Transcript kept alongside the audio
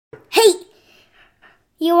Hey,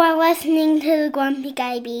 you are listening to the Grumpy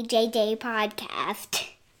Guy BJJ podcast.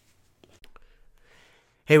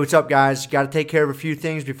 Hey, what's up, guys? Got to take care of a few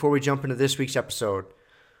things before we jump into this week's episode.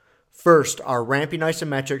 First, our Ramping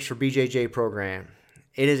Isometrics for BJJ program.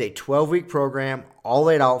 It is a 12-week program, all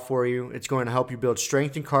laid out for you. It's going to help you build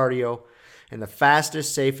strength and cardio in the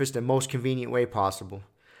fastest, safest, and most convenient way possible.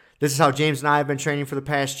 This is how James and I have been training for the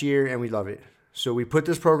past year, and we love it. So we put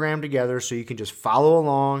this program together so you can just follow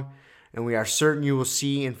along, and we are certain you will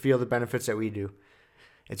see and feel the benefits that we do.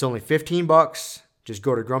 It's only $15. Just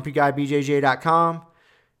go to grumpyguybjj.com,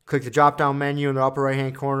 click the drop-down menu in the upper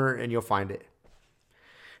right-hand corner, and you'll find it.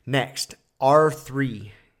 Next,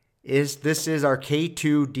 R3. This is our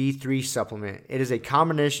K2 D3 supplement. It is a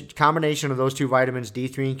combination of those two vitamins,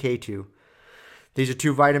 D3 and K2. These are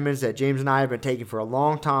two vitamins that James and I have been taking for a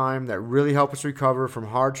long time that really help us recover from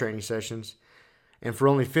hard training sessions. And for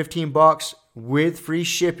only $15 with free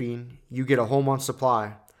shipping, you get a whole month's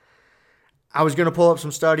supply. I was going to pull up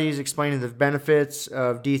some studies explaining the benefits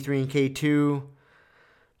of D3 and K2,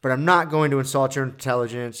 but I'm not going to insult your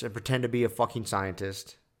intelligence and pretend to be a fucking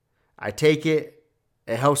scientist. I take it.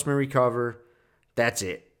 It helps me recover. That's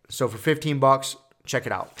it. So for $15, check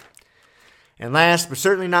it out. And last but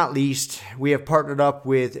certainly not least, we have partnered up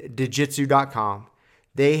with Digitsu.com.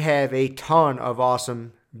 They have a ton of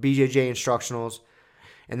awesome BJJ instructionals,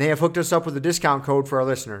 and they have hooked us up with a discount code for our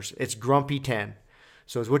listeners. It's Grumpy10.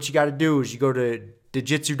 So what you got to do is you go to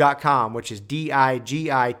Digitsu.com, which is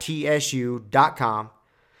Digitsu.com.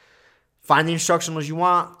 Find the instructionals you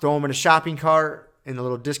want, throw them in a shopping cart. In the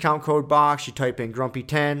little discount code box, you type in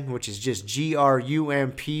Grumpy10, which is just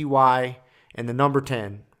GRUMPY and the number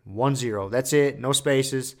 10, 10. That's it, no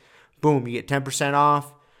spaces. Boom, you get 10%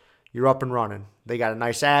 off. You're up and running. They got a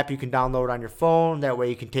nice app you can download on your phone. That way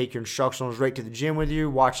you can take your instructionals right to the gym with you,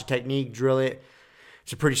 watch the technique, drill it.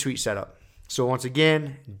 It's a pretty sweet setup. So once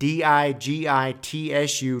again,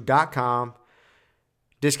 Digitsu.com.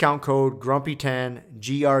 Discount code Grumpy10,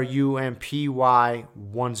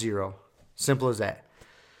 GRUMPY10. Simple as that.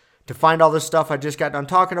 To find all this stuff I just got done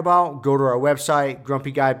talking about, go to our website,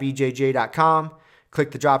 grumpyguybjj.com.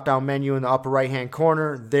 Click the drop-down menu in the upper right-hand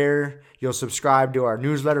corner. There, you'll subscribe to our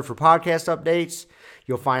newsletter for podcast updates.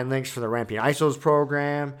 You'll find links for the Ramping Isos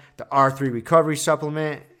program, the R3 Recovery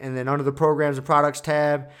Supplement, and then under the Programs and Products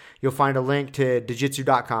tab, you'll find a link to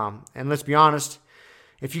Digitsu.com. And let's be honest,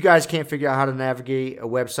 if you guys can't figure out how to navigate a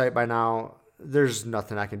website by now, there's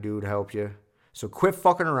nothing I can do to help you. So quit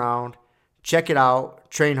fucking around. Check it out,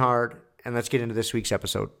 train hard, and let's get into this week's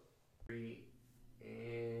episode.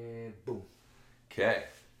 And boom. Okay.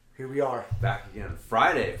 Here we are. Back again.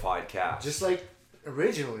 Friday podcast. Just like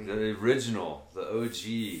originally. The original, the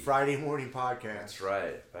OG. Friday morning podcast. That's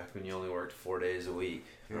right. Back when you only worked 4 days a week.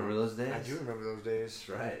 Remember those days? I do remember those days.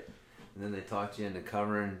 That's right. And then they talked you into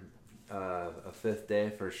covering a fifth day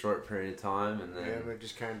for a short period of time, and then it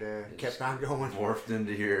just kind of kept on going. Morphed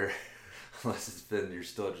into your, unless it's been, you're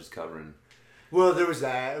still just covering. Well, there was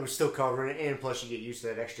that. It was still covering it, and plus you get used to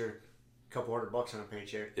that extra couple $100 on a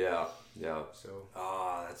paycheck. Yeah. So.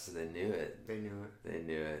 They knew it. They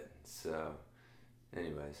knew it. So,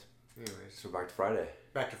 anyways, so back to Friday.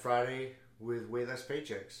 Back to Friday with way less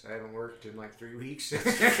paychecks. I haven't worked in like 3 weeks.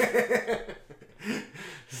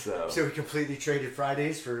 So we completely traded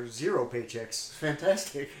Fridays for 0 paychecks.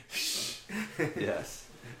 Fantastic. Yes.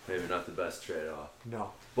 Maybe not the best trade-off.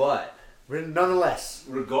 No. But nonetheless.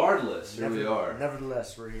 Regardless, here we are.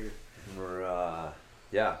 Nevertheless, we're here. We're,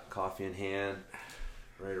 coffee in hand,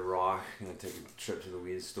 ready to rock. Gonna take a trip to the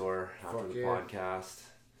weed store after the podcast.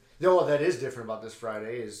 You know what that is different about this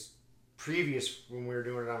Friday is previous when we were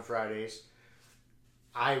doing it on Fridays,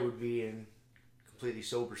 I would be in completely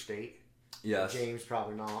sober state. Yes. James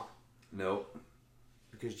probably not. Nope.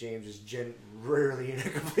 Because James is rarely in a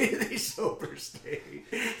completely sober state.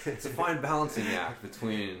 It's a fine balancing act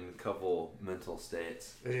between a couple mental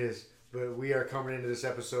states. It is. But we are coming into this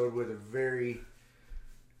episode with a very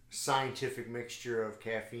scientific mixture of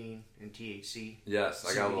caffeine and THC. Yes,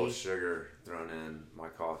 I got a little sugar thrown in my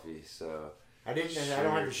coffee, so I don't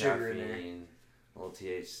have the sugar in there. A little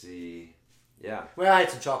THC. Yeah. Well, I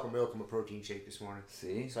had some chocolate milk in my protein shake this morning.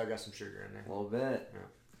 See? So I got some sugar in there. A little bit. Yeah.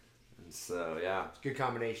 And so, yeah. It's a good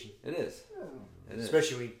combination. It is.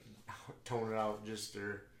 Especially when you tone it out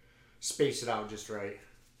or space it out just right.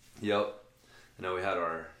 Yep. I know we had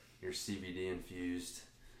your CBD infused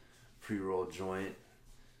pre-roll joint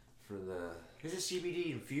for the... Is it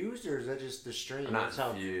CBD infused or is that just the strain? Not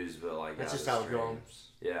infused, but like... That's just how it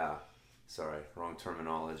goes. Yeah. Sorry, wrong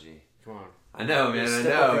terminology. Come on. I know, man. I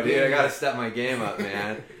know, dude. I gotta step my game up,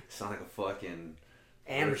 man. Sound like a fucking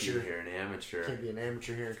amateur here, an amateur. Can't be an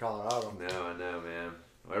amateur here in Colorado. No, I know, man.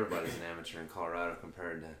 Well, everybody's an amateur in Colorado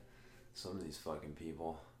compared to some of these fucking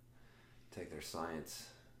people. Take their science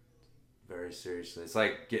very seriously. It's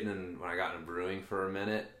like when I got into brewing for a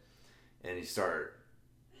minute, and you start,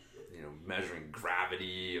 measuring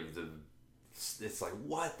gravity of the. It's like,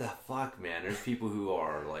 what the fuck, man? There's people who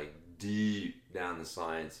are like deep down the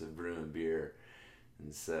science of brewing beer,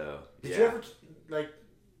 and so. Did you ever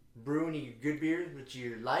brew any good beer that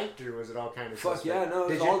you liked, or was it all kind of fuck yeah, no,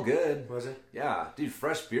 it was all good. Was it? Yeah, dude,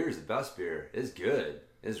 fresh beer is the best beer. It's good.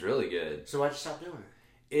 It's really good. So why'd you stop doing it?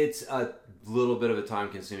 It's a little bit of a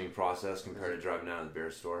time-consuming process compared to driving down to the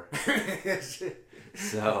beer store.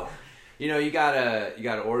 So, you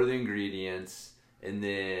gotta order the ingredients, and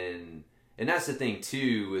that's the thing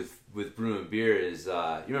too with brewing beer is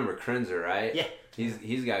you remember Krenzer, right? Yeah. He's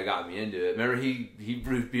the guy who got me into it. Remember he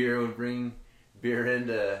brewed beer, would bring beer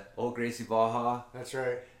into Old Gracie Baja. That's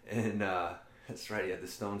right. And that's right. He had the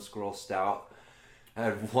Stone Squirrel Stout. I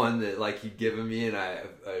had one that he'd given me, and I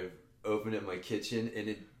opened it in my kitchen, and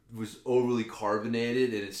it was overly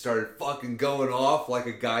carbonated, and it started fucking going off like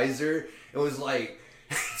a geyser. It was like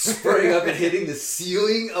spraying up and hitting the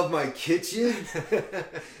ceiling of my kitchen.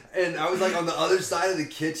 And I was on the other side of the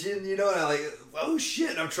kitchen, and I oh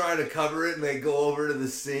shit, I'm trying to cover it, and they go over to the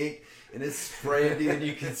sink, and it's spraying, dude, and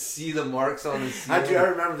you can see the marks on the ceiling. I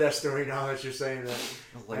remember that story now that you're saying that.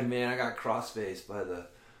 I was man, I got cross-faced by the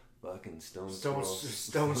fucking Stone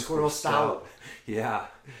Squirrel Stout. Yeah.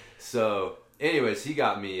 So, anyways, he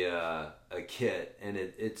got me a kit, and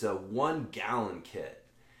it's a 1 gallon kit.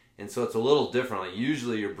 And so it's a little different.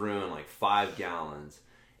 Usually you're brewing 5 gallons,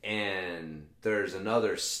 and there's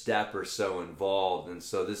another step or so involved. And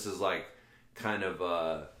so this is kind of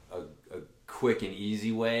a quick and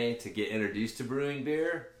easy way to get introduced to brewing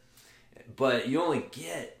beer. But you only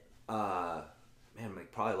get, probably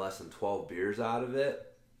less than 12 beers out of it.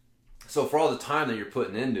 So for all the time that you're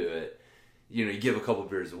putting into it, you give a couple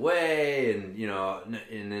beers away, and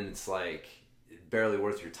and then it's barely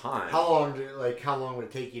worth your time. How long would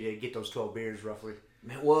it take you to get those 12 beers roughly?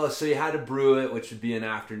 Man, well, so you had to brew it, which would be an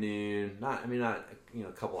afternoon. Not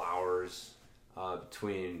a couple hours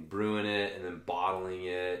between brewing it and then bottling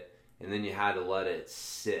it, and then you had to let it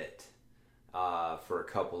sit for a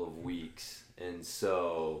couple of weeks, and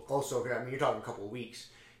so. Also, you're talking a couple of weeks.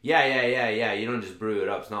 Yeah. You don't just brew it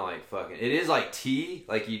up. It's not like fucking. It is like tea.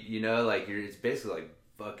 It's basically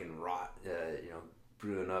fucking rot.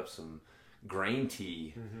 Brewing up some grain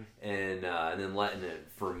tea, and then letting it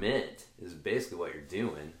ferment is basically what you're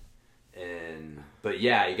doing. But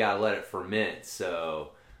yeah, you gotta let it ferment.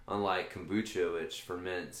 So unlike kombucha, which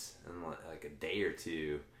ferments in a day or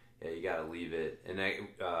two, yeah, you gotta leave it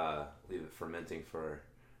leave it fermenting for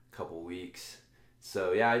a couple weeks.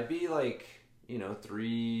 So yeah, I'd be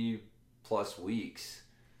 3+ weeks,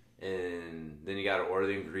 and then you got to order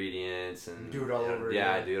the ingredients and do it all over again.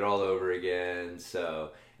 Yeah, do it all over again.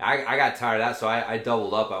 So I got tired of that, so I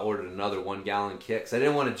doubled up. I ordered another 1 gallon kit because I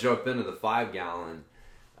didn't want to jump into the 5 gallon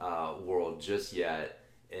world just yet.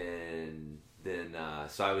 And then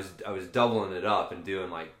so I was doubling it up and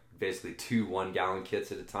doing basically 2 1 gallon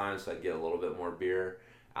kits at a time, so I'd get a little bit more beer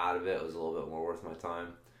out of it. It was a little bit more worth my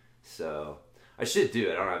time. So I should do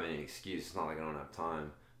it. I don't have any excuse. It's not like I don't have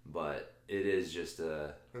time, but it is just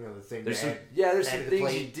another thing. There's some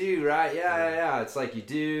things you do, right? Yeah. It's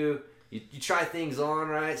you try things on,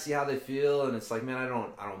 right? See how they feel, and it's man, I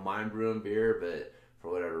don't mind brewing beer, but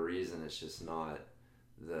for whatever reason, it's just not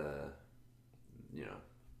the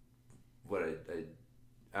what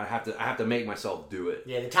I have to make myself do it.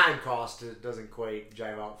 Yeah, the time cost doesn't quite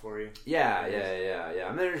jive out for you. Yeah.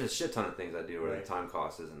 There's a shit ton of things I do where the time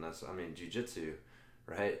cost isn't. Jiu-jitsu,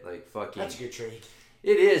 right? Fucking. That's a good trade.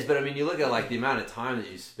 It is, but you look at the amount of time that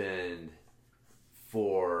you spend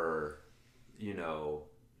for,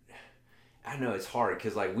 I know it's hard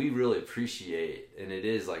because we really appreciate, and it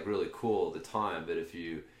is really cool at the time. But if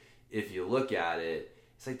you look at it,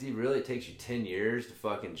 it's dude, really it takes you 10 years to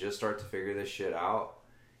fucking just start to figure this shit out.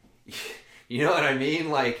 You know what I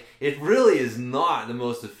mean? It really is not the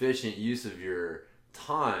most efficient use of your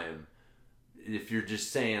time if you're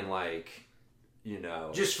just saying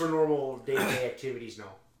just for normal day-to-day activities.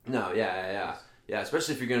 No, yeah,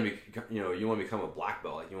 especially if you're gonna be, you want to become a black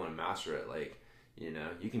belt, you want to master it,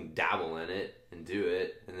 you can dabble in it and do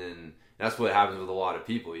it, and then that's what happens with a lot of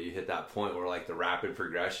people. You hit that point where the rapid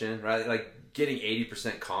progression, right? Getting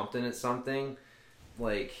 80% competent at something,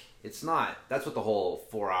 it's not. That's what the whole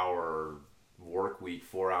 4-hour work week,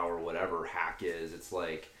 4-hour whatever hack is. It's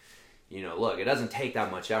look, it doesn't take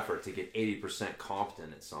that much effort to get 80%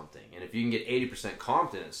 competent at something, and if you can get 80%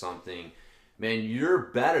 competent at something, man, you're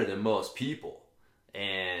better than most people.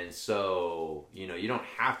 And so, you know, you don't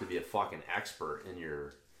have to be a fucking expert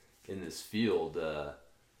in this field,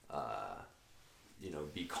 you know,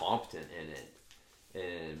 be competent in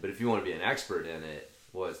it. But if you want to be an expert in it,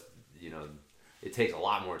 you know, it takes a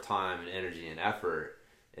lot more time and energy and effort.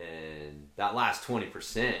 And that last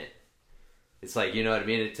 20%, it's like, you know what I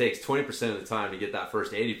mean? It takes 20% of the time to get that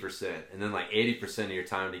first 80%, and then like 80% of your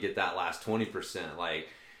time to get that last 20%. Like,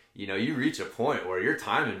 you know, you reach a point where your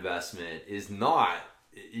time investment is not,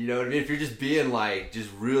 you know what I mean? If you're just being like, just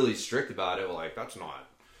really strict about it, well, like, that's not,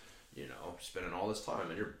 you know, spending all this time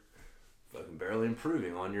and you're fucking barely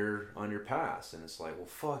improving on your pass. And it's like, well,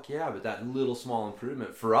 fuck yeah, but that little small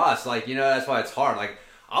improvement for us, like, you know, that's why it's hard. Like,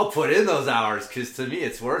 I'll put in those hours because to me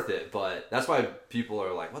it's worth it. But that's why people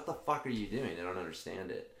are like, what the fuck are you doing? They don't understand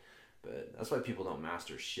it. But that's why people don't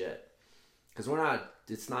master shit. Because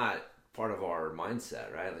it's not part of our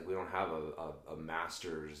mindset, right? Like, we don't have a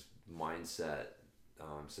master's mindset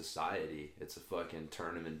society. It's a fucking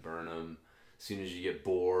turn 'em and burn 'em. As soon as you get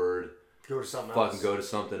bored, go to something fucking else. Go to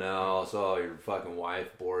something else. Oh, your fucking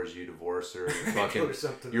wife bores you, divorce her. Your fucking Go to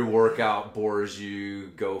something your workout bores you,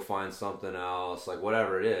 go find something else. Like,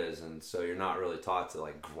 whatever it is. And so you're not really taught to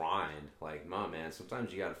like grind. Like, no, man,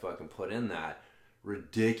 sometimes you gotta fucking put in that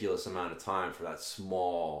ridiculous amount of time for that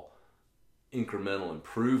small incremental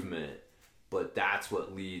improvement. But that's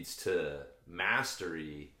what leads to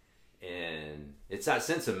mastery. And it's that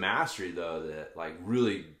sense of mastery though that like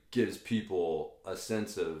really gives people a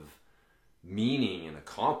sense of meaning and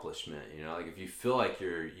accomplishment. You know, like if you feel like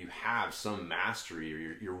you have some mastery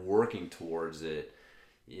or you're working towards it,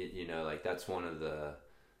 you know, like that's one of the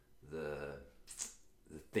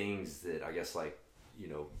things that I guess, like, you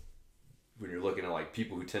know, when you're looking at like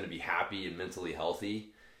people who tend to be happy and mentally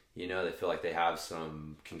healthy, you know, they feel like they have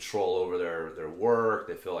some control over their work.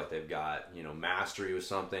 They feel like they've got, you know, mastery with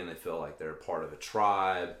something. They feel like they're part of a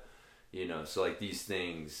tribe, you know. So like these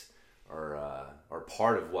things are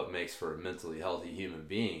part of what makes for a mentally healthy human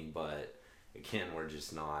being. But again,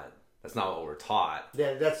 that's not what we're taught.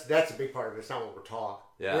 Yeah, that's a big part of it. It's not what we're taught.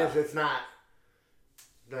 Yeah. It's not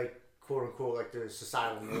like quote unquote like the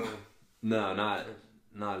societal norm. No, not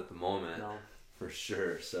at the moment. No. For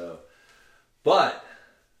sure. So, but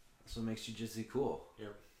that's what makes jiu-jitsu cool.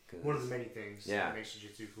 Yep. One of the many things that makes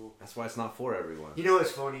jiu-jitsu cool. That's why it's not for everyone. You know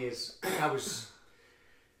what's funny is I was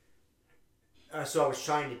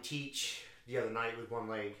trying to teach the other night with one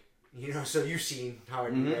leg. You know, so you've seen how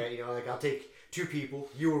I do that. You know, like I'll take two people.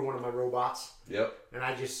 You were one of my robots. Yep. And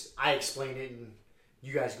I explain it and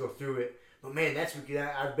you guys go through it. But man, that's what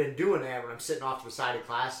I've been doing that when I'm sitting off to the side of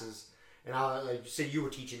classes. And I'll like say you were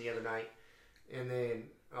teaching the other night, and then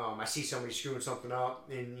I see somebody screwing something up,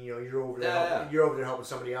 and you know you're over there. You're over there helping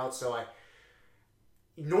somebody else. So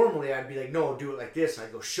normally I'd be like, no, do it like this, and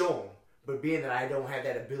I'd go show them. But being that I don't have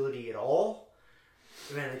that ability at all,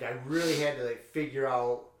 man, like I really had to like figure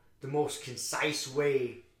out the most concise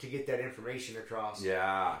way to get that information across.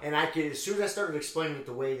 Yeah. And I could, as soon as I started explaining it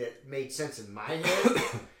the way that made sense in my head,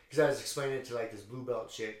 because I was explaining it to like this blue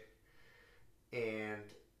belt chick, and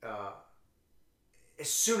as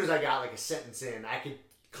soon as I got like a sentence in, I could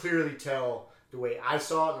clearly tell the way I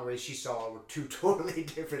saw it and the way she saw it were two totally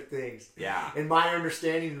different things. Yeah. And my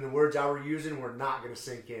understanding and the words I were using were not going to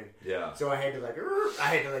sink in. Yeah. So I had to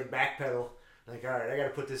backpedal. Like, all right, I got to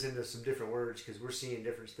put this into some different words because we're seeing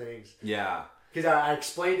different things. Yeah. Because I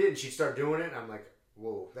explained it and she'd start doing it and I'm like,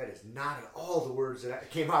 whoa, that is not at all the words that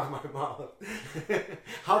came out of my mouth.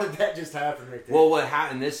 How did that just happen right there? Well, what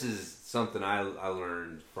happened, this is something I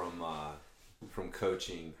learned from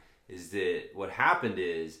coaching, is that what happened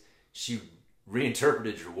is she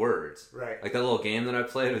reinterpreted your words. Right. Like that little game that I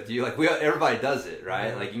played with you. Like everybody does it,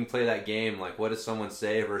 right? Mm-hmm. Like you can play that game. Like what does someone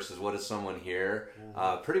say versus what does someone hear?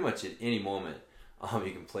 Mm-hmm. Pretty much at any moment,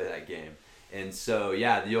 you can play that game. And so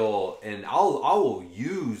yeah, I will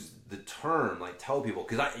use the term, like tell people,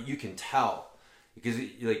 because you can tell, because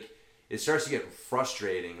it starts to get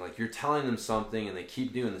frustrating. Like you're telling them something and they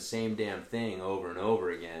keep doing the same damn thing over and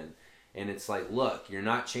over again. And it's like, look, you're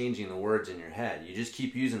not changing the words in your head. You just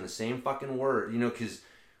keep using the same fucking word, you know, because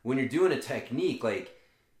when you're doing a technique, like,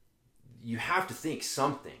 you have to think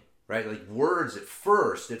something, right? Like, words at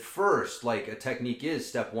first, like, a technique is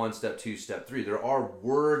step 1, step 2, step 3. There are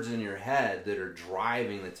words in your head that are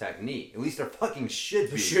driving the technique. At least there fucking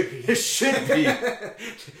should be. There should be.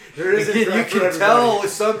 There is. You can tell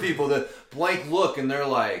with some people the blank look, and they're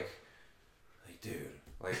like, dude.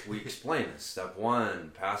 Like, we explain this. Step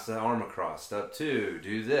 1, pass the arm across. Step 2,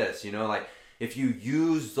 do this. You know, like, if you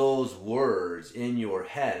use those words in your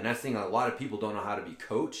head, and that's the thing, a lot of people don't know how to be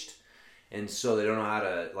coached, and so they don't know how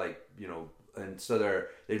to, like, you know, so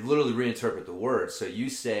they literally reinterpret the words. So you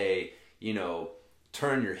say, you know,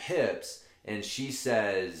 turn your hips, and she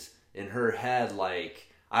says in her head, like,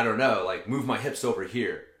 I don't know, like, move my hips over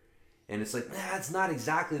here. And it's like, nah, it's not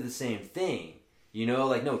exactly the same thing. You know,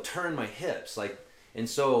 like, no, turn my hips. Like, and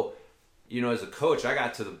so, you know, as a coach, I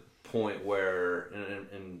got to the point where,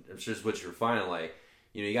 and I'm sure it's what you're finding, like,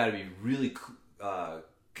 you know, you got to be really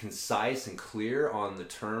concise and clear on the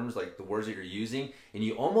terms, like the words that you're using. And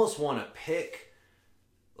you almost want to pick,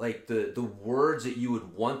 like, the words that you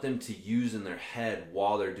would want them to use in their head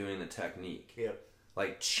while they're doing the technique. Yep.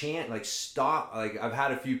 Like, chant, like, stop. Like, I've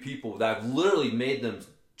had a few people that I've literally made them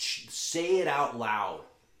say it out loud.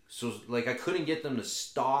 So, like, I couldn't get them to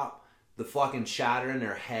stop the fucking chatter in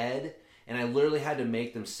their head, and I literally had to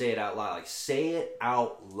make them say it out loud. Like, say it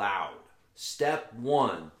out loud. Step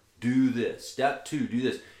 1, do this. Step 2, do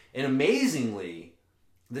this. And amazingly,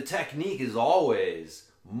 the technique is always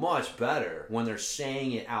much better when they're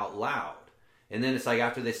saying it out loud. And then it's like,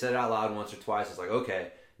 after they said it out loud once or twice, it's like,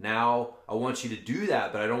 okay, now I want you to do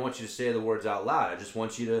that, but I don't want you to say the words out loud. I just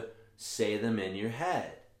want you to say them in your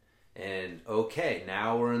head. And okay,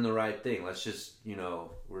 now we're in the right thing. Let's just, you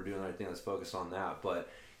know, we're doing the right thing. Let's focus on that. But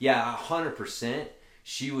yeah, 100%,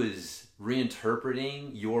 she was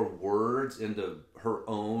reinterpreting your words into her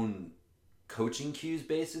own coaching cues,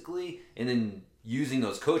 basically, and then using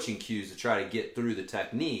those coaching cues to try to get through the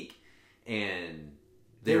technique. And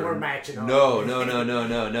they weren't matching up.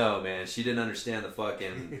 No, man. She didn't understand the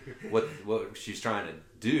fucking what she's trying to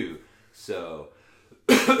do. So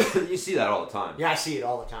you see that all the time. Yeah, I see it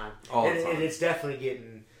all the time. And it's definitely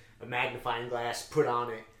getting a magnifying glass put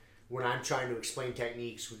on it when I'm trying to explain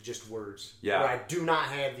techniques with just words. Yeah. Where I do not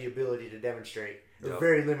have the ability to demonstrate. Or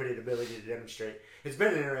very limited ability to demonstrate. It's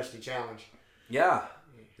been an interesting challenge. Yeah.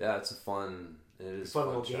 Yeah, it's a fun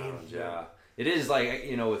little challenge. game. Yeah. It is, like,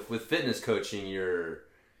 you know, with fitness coaching,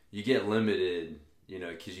 you get limited, you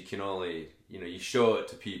know, because you can only, you know, you show it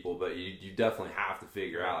to people, but you definitely have to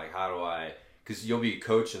figure out, like, how do I, because you'll be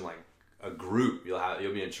coaching, like, a group.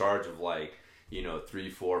 You'll be in charge of, like, you know, 3,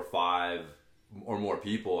 4, 5 or more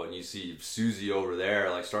people, and you see Susie over there,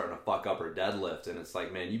 like, starting to fuck up her deadlift, and it's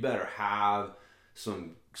like, man, you better have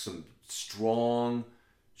some strong,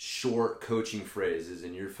 short coaching phrases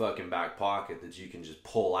in your fucking back pocket that you can just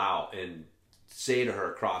pull out and say to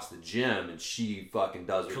her across the gym, and she fucking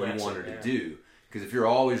does what you want her to do. Because if you're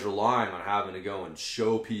always relying on having to go and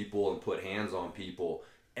show people and put hands on people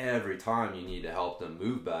every time you need to help them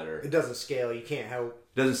move better, it doesn't scale. You can't help.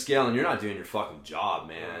 It doesn't scale, and you're not doing your fucking job,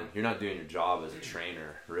 man. You're not doing your job as a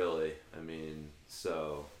trainer, really. I mean,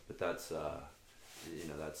 so, but that's, you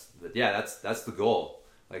know, that's the goal.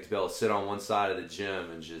 Like, to be able to sit on one side of the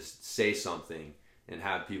gym and just say something and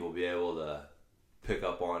have people be able to pick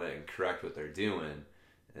up on it and correct what they're doing,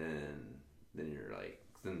 and then you're like,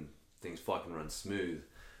 then things fucking run smooth.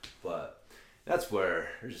 But that's where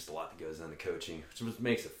there's just a lot that goes into coaching, which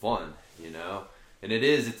makes it fun, you know. And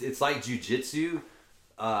it's like jiu-jitsu,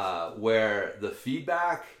 where the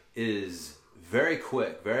feedback is very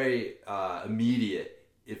quick, very immediate,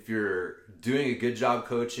 if you're doing a good job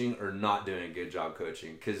coaching or not doing a good job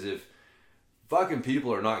coaching. Because if fucking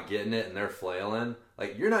people are not getting it and they're flailing,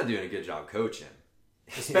 like, you're not doing a good job coaching.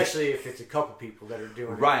 Especially if it's a couple people that are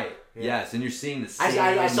doing it. Right. Yeah. Yes, and you're seeing the same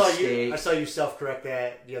I saw mistakes. you self-correct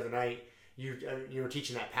that the other night. You were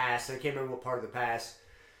teaching that pass. I can't remember what part of the pass,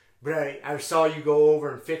 but I saw you go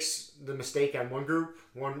over and fix the mistake on one group,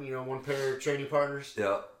 one pair of training partners.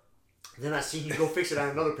 Yeah. Then I seen you go fix it on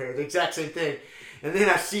another pair, the exact same thing. And then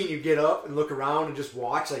I seen you get up and look around and just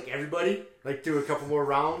watch, like, everybody, like, do a couple more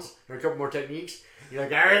rounds or a couple more techniques. You're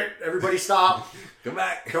like, all right, everybody stop. Come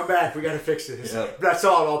back. We got to fix this. Yep. But I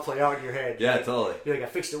saw it all play out in your head. Yeah, totally. You're like, I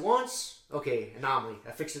fixed it once. Okay, anomaly.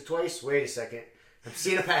 I fixed it twice. Wait a second. I'm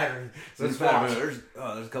seeing a pattern. Let's watch. There's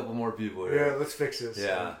a couple more people here. Yeah, let's fix this.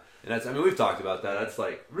 Yeah. And that's, I mean, we've talked about that. That's,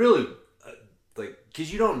 like, really, like,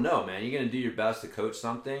 because you don't know, man. You're going to do your best to coach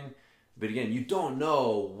something. But again, you don't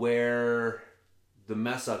know where the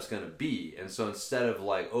mess up's going to be. And so instead of,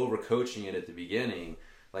 like, over coaching it at the beginning,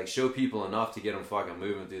 like, show people enough to get them fucking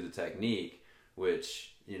moving through the technique,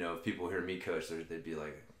 which, you know, if people hear me coach, they'd be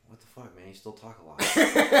like, what the fuck, man? You still talk a lot.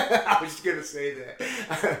 I was going to say that.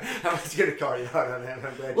 I was going to call you out on that.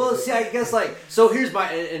 I'm glad. Well, see, I guess, like, so here's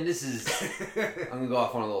my, and this is, I'm going to go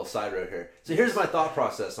off on a little side road here. So here's my thought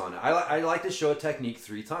process on it. I like to show a technique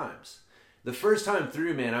 3 times. The first time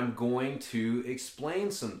through, man, I'm going to explain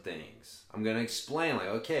some things. I'm going to explain, like,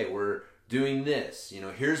 okay, we're doing this. You know,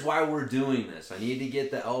 here's why we're doing this. I need to get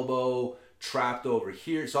the elbow trapped over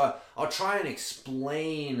here. So I'll try and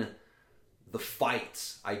explain the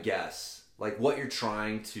fights, I guess, like what you're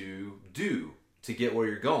trying to do to get where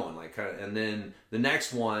you're going, like and then the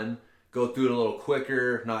next one go through it a little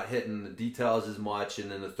quicker, not hitting the details as much,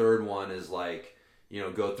 and then the third one is like, you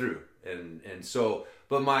know, go through and so.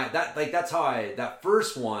 But that's how that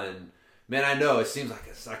first one, man, I know it seems like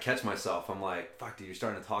I catch myself. I'm like, fuck, dude, you're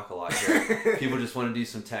starting to talk a lot here. People just want to do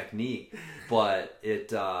some technique, but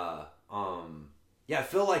I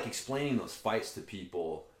feel like explaining those fights to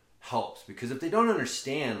people helps, because if they don't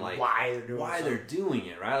understand like why they're doing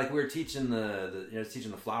it, right? Like we were teaching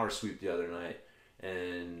teaching the flower sweep the other night.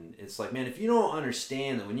 And it's like, man, if you don't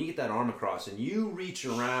understand that when you get that arm across and you reach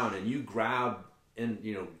around and you grab in,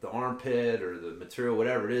 you know, the armpit or the material,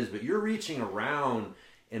 whatever it is, but you're reaching around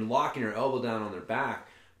and locking your elbow down on their back,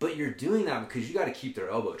 but you're doing that because you got to keep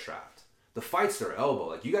their elbow trapped. The fight's their elbow.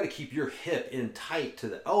 Like you got to keep your hip in tight to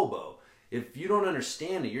the elbow. If you don't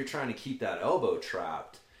understand it, you're trying to keep that elbow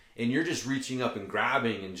trapped and you're just reaching up and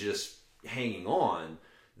grabbing and just hanging on,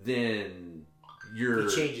 then it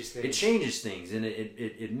changes things and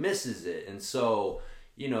it misses it. And so,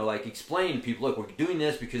 you know, like explain to people, look, we're doing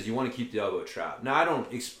this because you want to keep the elbow trapped. Now I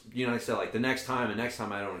don't, you know, like I said, like the next time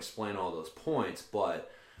I don't explain all those points,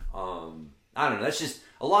 but I don't know, that's just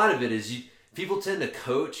a lot of it is people tend to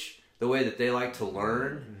coach the way that they like to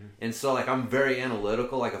learn. Mm-hmm. And so like I'm very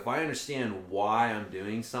analytical. Like if I understand why I'm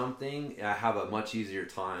doing something, I have a much easier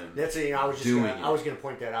time. That's it. I was going to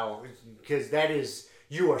point that out, because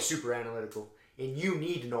you are super analytical. And you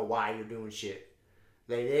need to know why you're doing shit.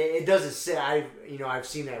 Like it doesn't say. I've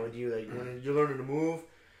seen that with you. Like when you're learning to move,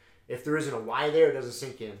 if there isn't a why there, it doesn't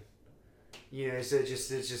sink in. You know, it's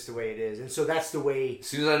just the way it is. And so that's the way. As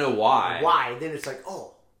soon as I know why, then it's like,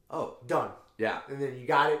 oh, done. Yeah. And then you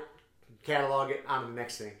got it, catalog it, on to the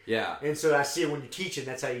next thing. Yeah. And so I see it when you're teaching.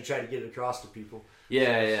 That's how you try to get it across to people.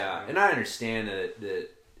 Yeah. And I understand that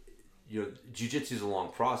you know, jiu-jitsu is a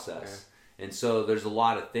long process. Yeah. And so there's a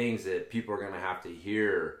lot of things that people are going to have to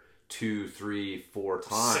hear 2, 3, 4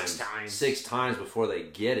 times. 6 times before they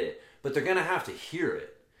get it. But they're going to have to hear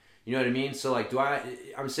it. You know what I mean? So like,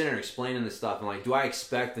 I'm sitting there explaining this stuff and like, do I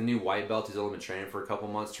expect the new white belt who's only been training for a couple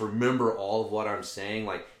months to remember all of what I'm saying?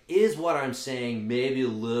 Like, is what I'm saying maybe a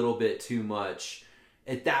little bit too much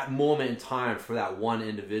at that moment in time for that one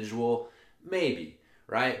individual? Maybe,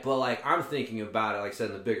 right? But like, I'm thinking about it, like I said,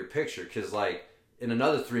 in the bigger picture, because like, in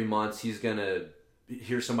another 3 months, he's going to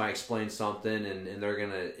hear somebody explain something and they're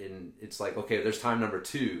going to, and it's like, okay, there's time number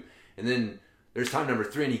 2. And then there's time number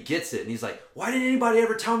 3 and he gets it. And he's like, why didn't anybody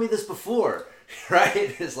ever tell me this before?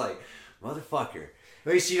 Right? It's like, motherfucker.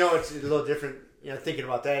 At least, you know, it's a little different, you know, thinking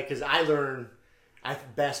about that, because I learn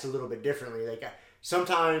best a little bit differently. Like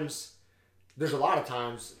sometimes, there's a lot of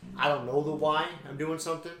times I don't know the why I'm doing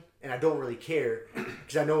something and I don't really care,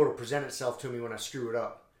 because I know it'll present itself to me when I screw it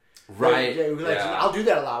up. Right. Yeah. I'll do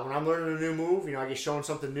that a lot when I'm learning a new move. You know, I get shown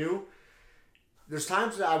something new. There's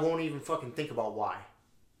times that I won't even fucking think about why.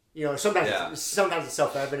 You know, sometimes it's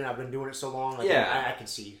self-evident. I've been doing it so long. Like I can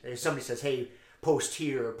see. If somebody says, "Hey, post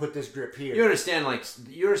here," or "Put this grip here," you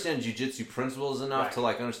understand jiu-jitsu principles enough to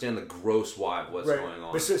like understand the gross why of what's going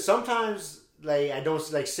on. But sometimes, like, I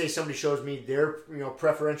don't, like, say somebody shows me their, you know,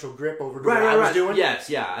 preferential grip over what I was doing. Yes,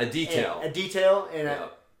 a detail.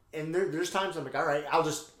 And there's times I'm like, all right,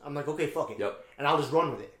 I'm like, okay, fuck it. Yep. And I'll just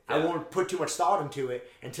run with it. Yeah. I won't put too much thought into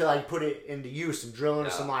it until I put it into use, some drilling,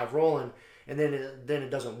 some live rolling, and then it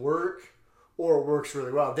doesn't work, or it works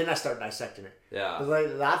really well. Then I start dissecting it. Yeah.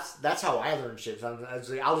 Like, that's how I learn shit.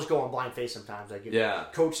 I'll just go on blind face sometimes. Like,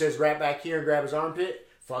 if coach says wrap back here and grab his armpit,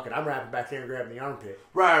 fuck it, I'm wrapping back there and grabbing the armpit.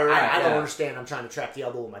 Right. I don't understand. I'm trying to trap the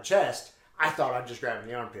elbow with my chest. I thought I'm just grabbing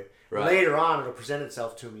the armpit. Right. Later on, it'll present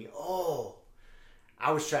itself to me. Oh,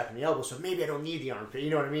 I was trapping the elbow, so maybe I don't need the armpit. You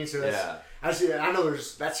know what I mean? So I know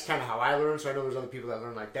that's kind of how I learn. So I know there's other people that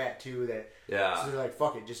learn like that too. So they're like,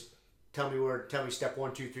 fuck it, just tell me step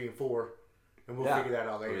 1, 2, 3, and 4, and we'll figure that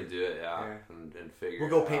out later. We'll do it, and figure. We'll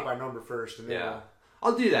go paint by number first, and then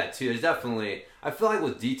I'll do that too. There's definitely, I feel like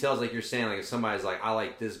with details, like you're saying, like if somebody's like, I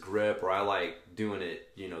like this grip, or I like doing it,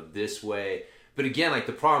 you know, this way. But again, like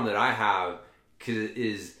the problem that I have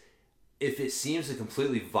is, if it seems to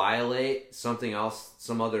completely violate something else,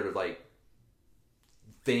 some other like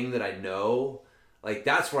thing that I know, like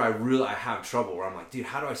that's where I have trouble, where I'm like, dude,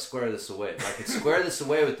 how do I square this away? If I could square this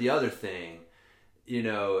away with the other thing, you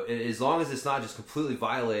know, as long as it's not just completely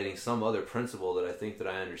violating some other principle that I think that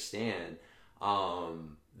I understand,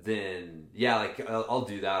 then like I'll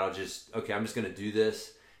do that. I'm just going to do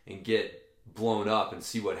this and get blown up and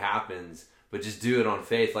see what happens, but just do it on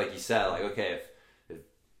faith. Like you said, like, okay, if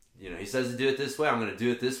you know, he says to do it this way, I'm going to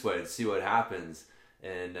do it this way and see what happens.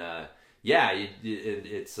 And,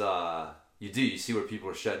 it's, You do. You see where people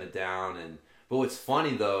are shutting it down, but what's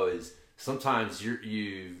funny though is sometimes you're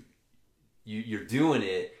doing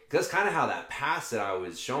it, because that's kind of how that pass that I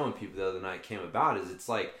was showing people the other night came about. Is it's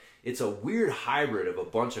like it's a weird hybrid of a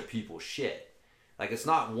bunch of people's shit. Like, it's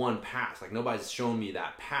not one pass. Like, nobody's shown me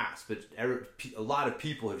that pass, but a lot of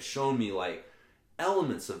people have shown me like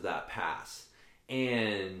elements of that pass,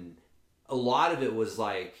 and a lot of it was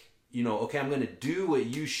like, okay, I'm going to do what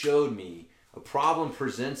you showed me. A problem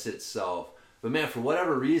presents itself, but man, for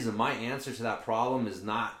whatever reason, my answer to that problem is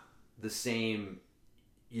not the same,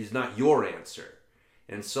 is not your answer.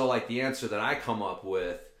 And so, like, the answer that I come up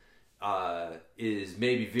with is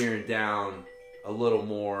maybe veering down a little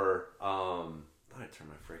more, I thought I turned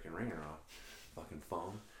my freaking ringer off, fucking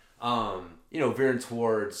phone. Veering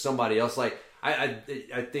towards somebody else. Like, I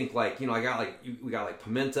think, like, we got like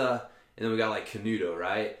Pimenta, and then we got like Canuto,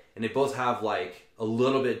 right? And they both have like a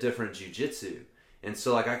little bit different jiu-jitsu. And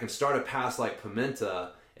so, like, I can start a pass like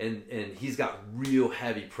Pimenta, and he's got real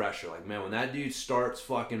heavy pressure. Like, man, when that dude starts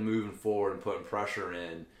fucking moving forward and putting pressure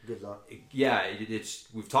in, good luck. Yeah, it's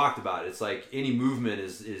we've talked about it. It's like any movement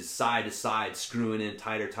is side to side, screwing in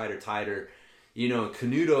tighter.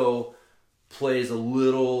 Canuto plays a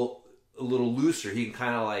little looser. He can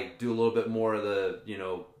kind of like do a little bit more of the,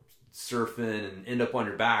 surfing and end up on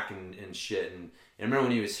your back and shit. And I remember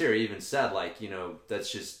when he was here, he even said, like,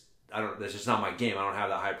 that's just not my game. I don't have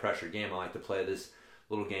that high pressure game. I like to play this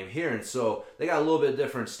little game here. And so they got a little bit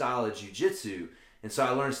different style of jiu-jitsu. And so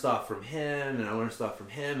I learned stuff from him, and I learned stuff from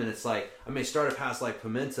him. And it's like, I may start a pass like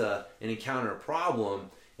Pimenta and encounter a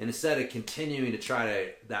problem, and instead of continuing to try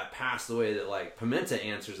to that pass the way that like Pimenta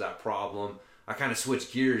answers that problem, I kind of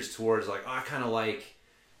switch gears towards like, I kind of like,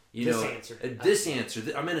 this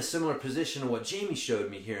answer. I'm in a similar position to what Jamie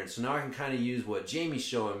showed me here, and so now I can kind of use what Jamie's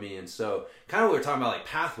showing me. And so kind of what we're talking about, like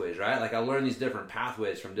pathways, right? Like, I learned these different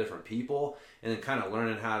pathways from different people, and then kind of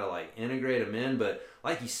learning how to like integrate them in. But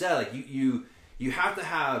like you said, like you have to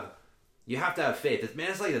have faith. It's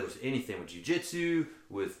like that with anything, with jiu-jitsu,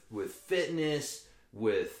 with fitness,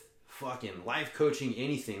 with fucking life coaching,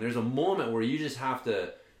 anything. There's a moment where you just have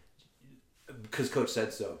to, because coach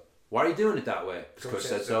said so. Why are you doing it that way? Because coach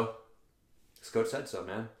said so. Because coach said so,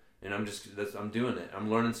 man. And I'm doing it. I'm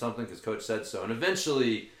learning something because coach said so. And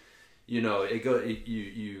eventually,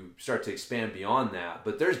 you start to expand beyond that.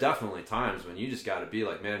 But there's definitely times when you just got to be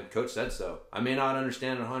like, man, coach said so. I may not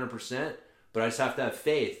understand it 100%, but I just have to have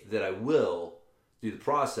faith that I will do the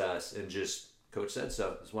process, and just coach said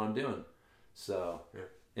so. That's what I'm doing. So,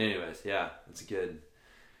 anyways, yeah, it's a good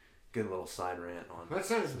little side rant on. That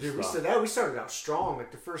sounds, dude. We started out strong.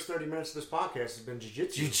 Like, the first 30 minutes of this podcast has been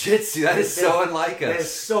jiu-jitsu. Jiu-jitsu, that is so unlike us. That is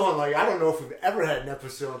so unlike. I don't know if we've ever had an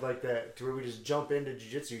episode like that to where we just jump into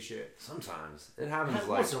jiu-jitsu shit. Sometimes it happens like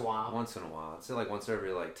once in a while. Once in a while. I'd say like once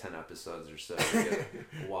every like 10 episodes or so, we get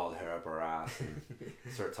a wild hair up our ass and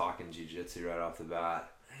start talking jiu-jitsu right off the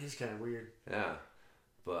bat. It's kind of weird. Yeah,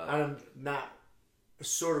 but I'm not a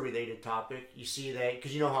sort of related topic. You see that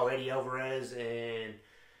because you know how Eddie Alvarez and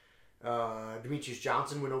Demetrius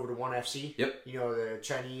Johnson went over to ONE FC. Yep. The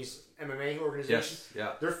Chinese MMA organization. Yes.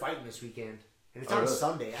 Yeah. They're fighting this weekend, and it's on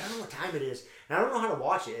Sunday. I don't know what time it is, and I don't know how to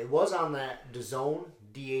watch it. It was on that DAZN,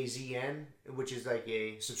 DAZN, which is like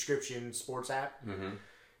a subscription sports app. Mm-hmm.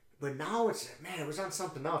 But now it was on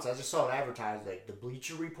something else. I just saw it advertised, like the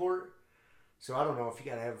Bleacher Report. So I don't know if you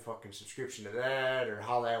gotta have a fucking subscription to that or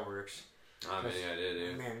how that works. I have any idea,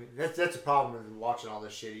 dude. Man, that's a problem with watching all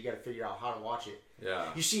this shit. You got to figure out how to watch it. Yeah.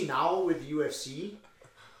 You see now with the UFC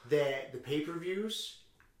that the pay-per-views,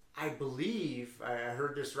 I believe I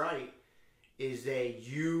heard this right, is that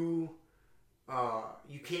you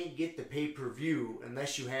can't get the pay-per-view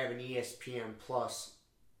unless you have an ESPN Plus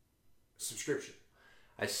subscription.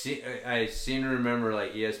 I seem to remember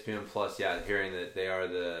like ESPN Plus, hearing that they are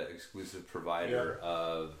the exclusive provider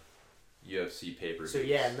of UFC pay-per-views. So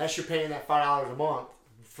unless you're paying that $5 a month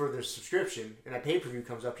for the subscription and a pay-per-view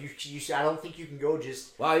comes up, you I don't think you can go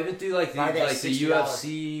just. Wow, even through the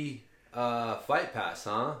UFC Fight Pass,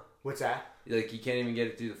 huh? What's that? Like, you can't even get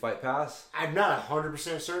it through the Fight Pass? I'm not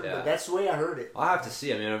 100% certain, but that's the way I heard it. I'll have to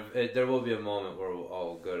see. I mean, there will be a moment where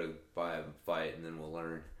I'll go to buy a fight and then we'll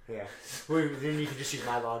learn. Yeah. Then you can just use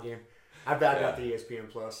my login. I've got the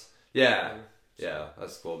ESPN Plus. Yeah. Yeah,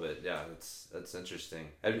 that's cool, but that's interesting.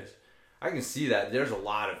 I can see that there's a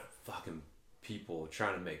lot of fucking people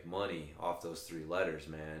trying to make money off those 3 letters,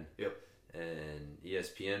 man. Yep. And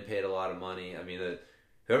ESPN paid a lot of money. I mean,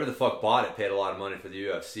 whoever the fuck bought it paid a lot of money for the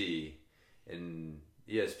UFC, and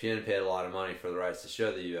ESPN paid a lot of money for the rights to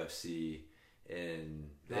show the UFC, and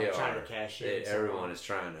they're trying to cash in. Everyone is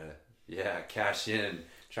trying to cash in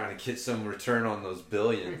trying to get some return on those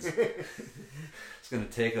billions. It's gonna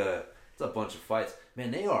take a bunch of fights.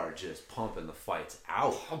 Man, they are just pumping the fights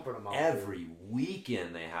out. Pumping them out. Every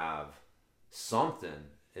weekend they have something.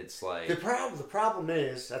 It's like the problem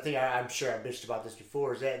is, I think I'm sure I bitched about this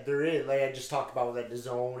before, is that there is, like I just talked about with that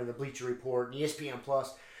DAZN and the Bleacher Report and ESPN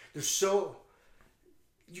Plus.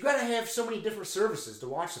 You gotta have so many different services to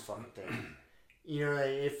watch the fucking thing. You know,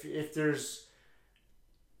 if there's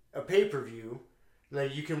a pay-per-view,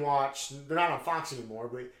 like you can watch, they're not on Fox anymore,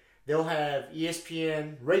 but they'll have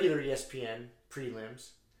ESPN, regular ESPN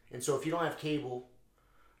prelims. And so if you don't have cable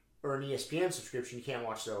or an ESPN subscription, you can't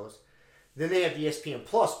watch those. Then they have the ESPN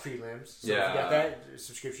Plus prelims. So if you got that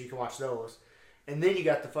subscription, you can watch those. And then you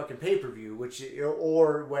got the fucking pay-per-view,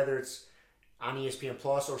 or whether it's on ESPN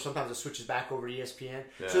Plus or sometimes it switches back over to ESPN.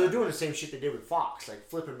 Yeah. So they're doing the same shit they did with Fox, like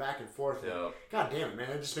flipping back and forth. Yeah. God damn it, man.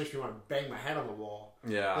 That just makes me want to bang my head on the wall.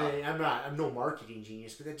 Yeah. I'm no marketing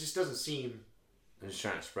genius, but that just doesn't seem... I'm just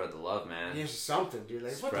trying to spread the love, man. There's something, dude.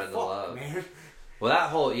 Like, spread what the fuck, love, man? Well,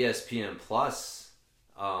 that whole ESPN Plus,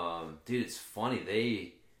 dude, it's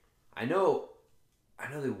funny. I know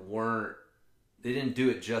they didn't do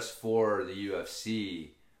it just for the UFC,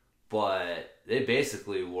 but they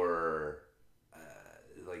basically were,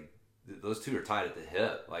 like, those two are tied at the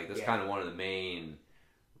hip. Like, that's kind of one of the main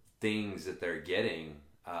things that they're getting.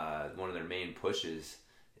 One of their main pushes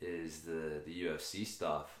is the UFC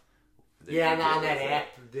stuff. And on that app,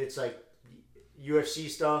 it's like UFC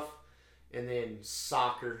stuff, and then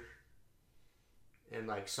soccer, and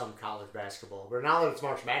like some college basketball. But now that it's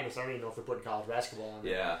March Madness, I don't even know if they're putting college basketball on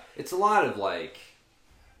there. Yeah, it's a lot of like,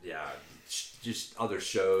 just other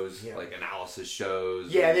shows, like analysis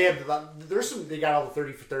shows. Yeah, they have. They got all the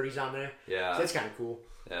 30 for 30s on there. Yeah, so that's kind of cool.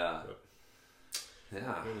 Yeah, yeah.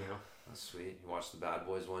 Anyhow, that's sweet. You watched the Bad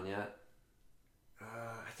Boys one yet?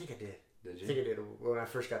 I think I did. Did you? I think I did when I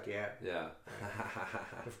first got the app. Yeah.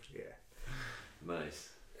 Yeah. Nice.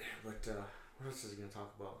 But what else is he going to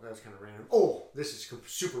talk about? That was kind of random. Oh, this is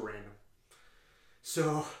super random.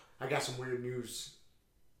 So I got some weird news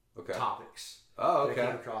topics. Oh, okay. That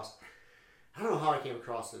I came across. I don't know how I came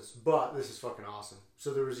across this, but this is fucking awesome.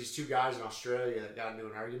 So there was these two guys in Australia that got into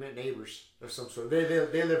an argument, neighbors of some sort. They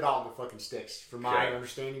live out in the fucking sticks, from my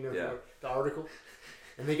understanding of the article.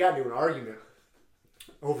 And they got into an argument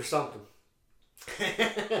over something.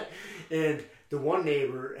 And the one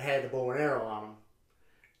neighbor had the bow and arrow on him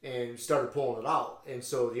and started pulling it out. And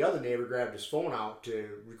so the other neighbor grabbed his phone out to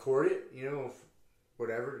record it,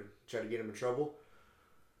 whatever, to try to get him in trouble.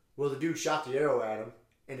 Well, the dude shot the arrow at him,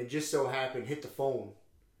 and it just so happened hit the phone.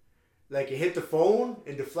 Like, it hit the phone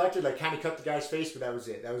and deflected, like, kind of cut the guy's face, but that was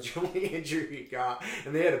it. That was the only injury he got.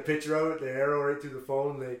 And they had a picture of it, the arrow right through the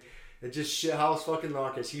phone. It just shithouse fucking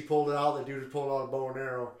luck as he pulled it out. The dude was pulling out a bow and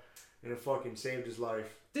arrow, and it fucking saved his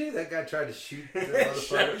life. Dude, that guy tried to shoot the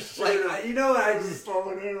motherfucker. I just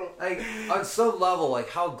like on some level, like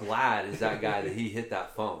how glad is that guy that he hit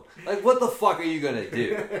that phone? Like, what the fuck are you gonna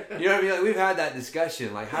do? You know what I mean? Like, we've had that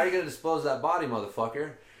discussion. Like, how are you gonna dispose of that body,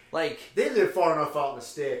 motherfucker? Like, they live far enough out in the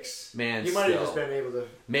sticks. Man, you might have just been able to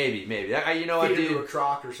maybe. You know what, dude? Feed him to a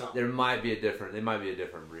croc or something. They might be a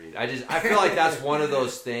different breed. I feel like that's one of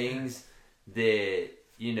those things that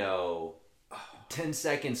 10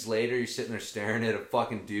 seconds later, you're sitting there staring at a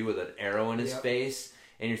fucking dude with an arrow in his face,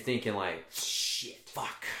 and you're thinking like, shit,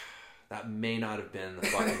 fuck, that may not have been the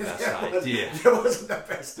fucking best idea. That wasn't the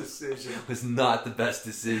best decision. It was not the best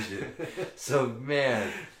decision. So,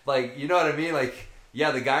 man, like, you know what I mean? Like,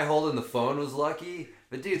 yeah, the guy holding the phone was lucky,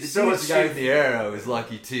 but dude, the dude shooting the arrow is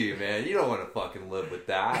lucky too, man. You don't want to fucking live with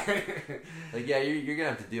that. Like, yeah, you're gonna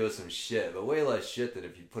have to deal with some shit, but way less shit than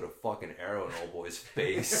if you put a fucking arrow in old boy's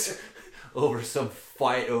face. Over some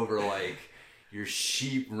fight over, like, your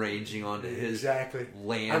sheep ranging onto his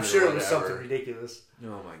land. I'm sure it was something ridiculous.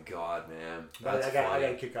 Oh my god, man! I got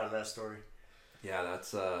a kick out of that story. Yeah,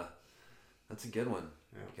 that's a good one.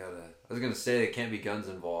 Yeah. I was gonna say there can't be guns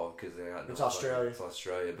involved because they got. It's Australia. It's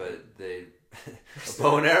Australia, but they a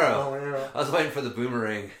bow and arrow. I was waiting for the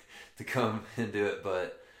boomerang to come and do it,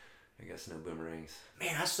 but I guess no boomerangs.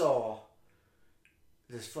 Man, I saw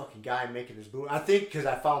this fucking guy making his boomerang. I think because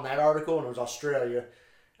I found that article and it was Australia.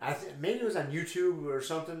 Maybe it was on YouTube or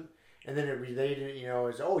something, and then it related.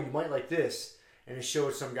 You might like this, and it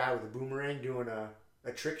showed some guy with a boomerang doing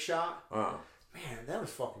a trick shot. Oh. Man, that was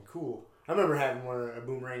fucking cool. I remember having a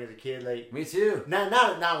boomerang as a kid. Like, me too.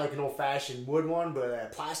 Not like an old fashioned wood one, but a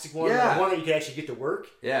plastic one. Yeah. One that you could actually get to work.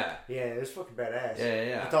 Yeah. Yeah, it was fucking badass.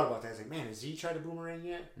 Yeah. I thought about that. I was like, man, has he tried a boomerang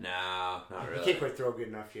yet? No, not really. He can't quite throw good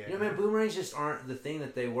enough yet. Man, boomerangs just aren't the thing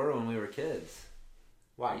that they were when we were kids.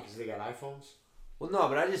 Why? Because they got iPhones? Well, no,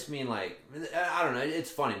 but I just mean like I don't know.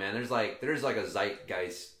 It's funny, man. There's like a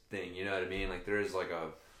zeitgeist thing. You know what I mean? Like there is like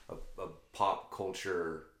a pop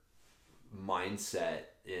culture mindset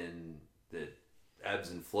in the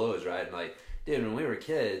ebbs and flows, right? And like, dude, when we were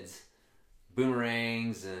kids,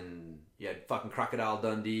 boomerangs and you had fucking Crocodile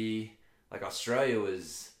Dundee. Like Australia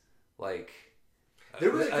was like.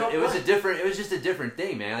 It was just a different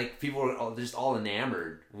thing, man. Like people were just all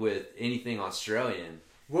enamored with anything Australian.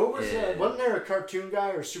 What was wasn't there a cartoon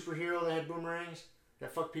guy or superhero that had boomerangs?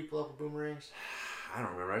 That fucked people up with boomerangs? I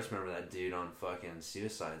don't remember. I just remember that dude on fucking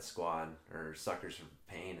Suicide Squad or Suckers of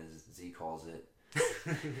Pain, as Z calls it.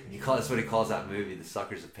 That's what he calls that movie, the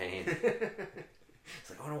Suckers of Pain. It's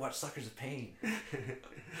like, I want to watch Suckers of Pain.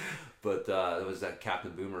 But it was that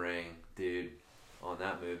Captain Boomerang dude on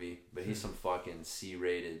that movie. But he's some fucking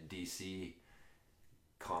C-rated DC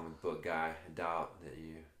comic book guy. I doubt that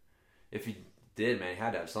you... If he did, man, he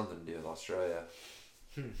had to have something to do with Australia.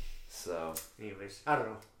 So... Anyways, I don't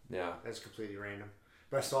know. Yeah. That's completely random.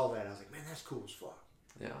 But I saw that and I was like, man, that's cool as fuck.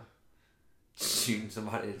 Yeah. Shooting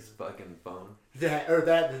somebody's fucking phone. That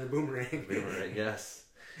and the boomerang. Boomerang, yes.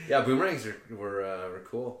 Yeah, boomerangs were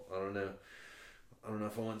cool. I don't know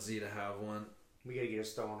if I want Z to have one. We gotta get a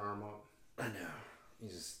stone arm up. I know. You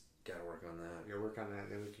just gotta work on that. We gotta work on that,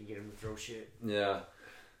 then we can get him to throw shit. Yeah.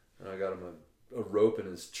 And I got him a rope in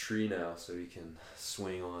his tree now so he can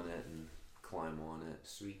swing on it and climb on it.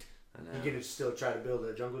 Sweet. I know. You gonna still try to build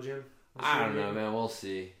a jungle gym? I don't know, man. We'll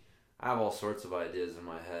see. I have all sorts of ideas in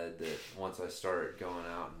my head that once I start going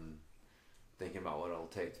out and thinking about what it'll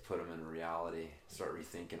take to put them in reality, start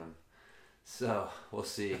rethinking them. So, we'll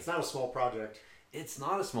see. It's not a small project. It's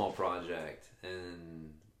not a small project.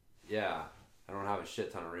 And, yeah, I don't have a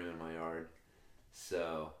shit ton of room in my yard.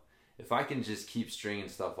 So, if I can just keep stringing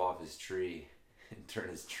stuff off his tree and turn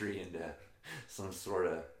his tree into some sort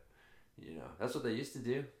of, that's what they used to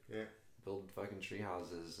do. Yeah. Build fucking tree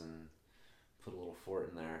houses and put a little fort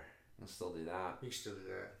in there. I'll still do that. You can still do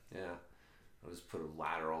that. Yeah. I'll just put a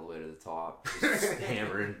ladder all the way to the top. Just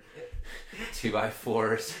hammering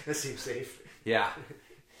 2x4s. That seems safe. Yeah.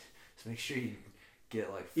 Just make sure you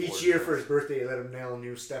get like 4 each year for his birthday, let him nail a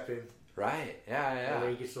new step in. Right. Yeah, yeah. That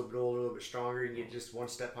way he gets a little bit older, a little bit stronger. You can get just one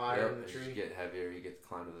step higher in the tree. As you get heavier, you get to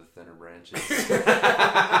climb to the thinner branches.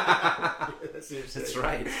 That seems That's safe.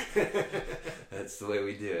 right. That's the way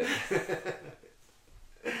we do it.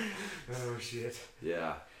 Oh, shit.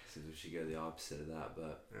 Yeah. So we should go the opposite of that,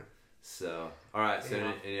 but... Yeah. So, alright, so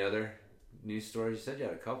Yeah. any other news stories? You said you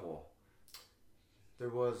had a couple. There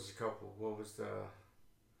was a couple. What was the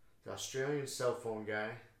Australian cell phone guy?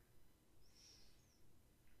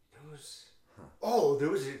 There was... Huh. Oh, there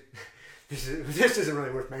was a... This isn't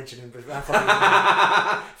really worth mentioning, but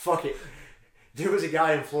fuck it. There was a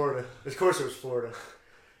guy in Florida. Of course it was Florida.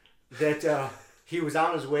 That he was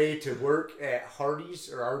on his way to work at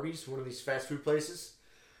Hardee's or Arby's, one of these fast food places.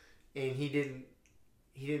 And he didn't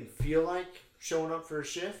feel like showing up for a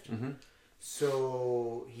shift. Mm-hmm.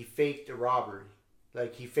 So he faked a robbery.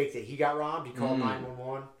 Like he faked that he got robbed. He called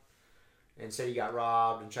 911 and said he got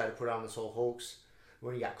robbed and tried to put on this whole hoax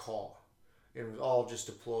when he got called. And it was all just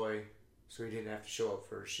a ploy so he didn't have to show up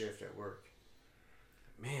for a shift at work.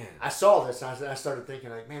 Man. I saw this and I started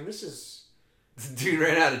thinking like, man, this is... Dude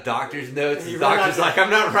ran out of doctor's notes. He The ran doctor's out like, I'm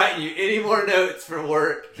not writing you any more notes for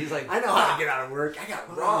work. He's like, I know how to get out of work. I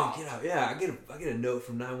got robbed. Get out. Yeah, I get a note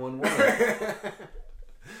from 911.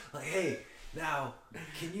 Like, hey, now,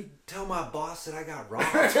 can you tell my boss that I got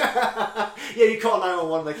robbed? Yeah, you call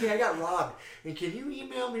 911 like, hey, I got robbed. And can you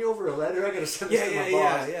email me over a letter? I got to send this to my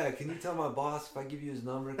boss. Yeah. Can you tell my boss if I give you his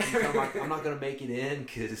number? Can you tell him I'm not going to make it in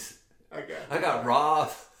because I got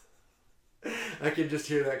robbed. I can just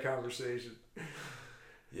hear that conversation.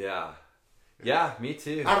 Yeah. Yeah, me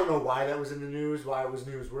too. I don't know why that was in the news, why it was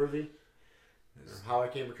newsworthy, or how I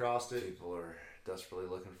came across it. People are desperately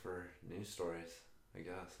looking for news stories, I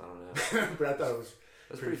guess. I don't know. But I thought it was...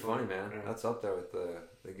 That's pretty funny, man. Yeah. That's up there with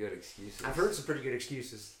the good excuses. I've heard some pretty good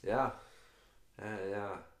excuses. Yeah.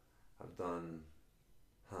 Yeah. I've done...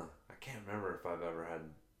 I can't remember if I've ever had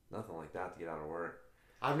nothing like that to get out of work.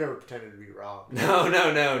 I've never pretended to be robbed. No,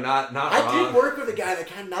 not I wrong. did work with a guy that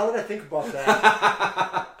kind of, now that I think about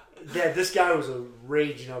that, yeah, this guy was a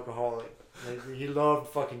raging alcoholic. Like, he loved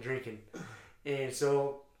fucking drinking. And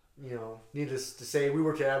so, needless to say, I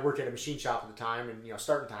worked at a machine shop at the time, and,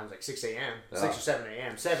 starting time was like 6 a.m., 6 or 7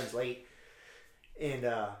 a.m., 7's late. And,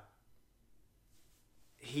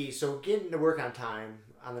 so getting to work on time,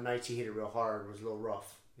 on the nights he hit it real hard, was a little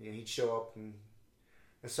rough. He'd show up in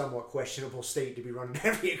a somewhat questionable state to be running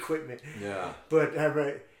heavy equipment. Yeah. But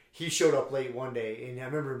he showed up late one day, and I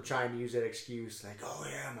remember him trying to use that excuse, like, oh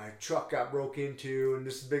yeah, my truck got broke into, and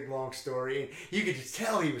this is a big long story, and you could just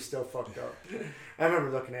tell he was still fucked up. I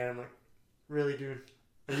remember looking at him like, really, dude?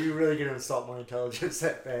 Are you really gonna insult my intelligence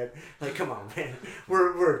that bad? Like, come on, man.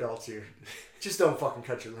 We're adults here. Just don't fucking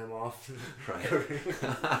cut your limb off. Right.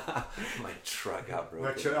 My truck got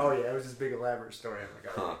broken. Oh yeah, it was this big elaborate story. I'm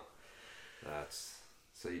like, all right. That's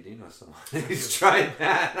so you do know someone who's tried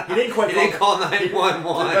that. He didn't quite. He didn't call To 911.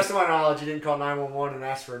 the best of my knowledge, he didn't call 911 and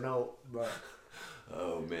ask for a note. But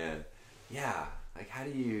oh man, yeah. Like, how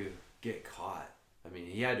do you get caught? I mean,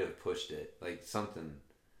 he had to have pushed it. Like something.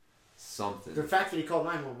 The fact that he called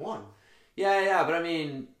 911. Yeah, but I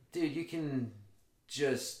mean, dude, you can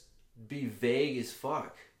just be vague as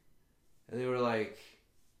fuck. And they were like,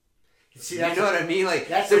 See, you know what I mean? Like,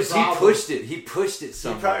 that's the he problem. He pushed it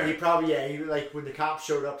somewhere. He probably, yeah. He like when the cops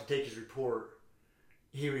showed up to take his report.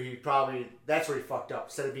 He probably that's where he fucked up.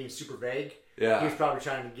 Instead of being super vague, Yeah. he was probably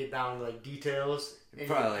trying to get down to like details. And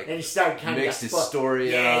Probably, like, and he started kind of mixed his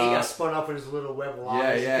story Yeah, up. he got spun up in his little web of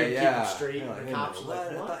lies. Yeah. He couldn't keep him straight. You're And like, the cops were what?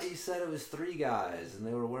 like, I what? thought you said it was 3 guys and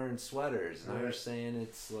they were wearing sweaters. And Right. they were saying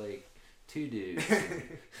it's like 2 dudes.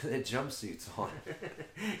 They had jumpsuits on.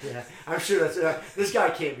 Yeah, I'm sure that's this guy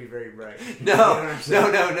can't be very bright. No, You know what I'm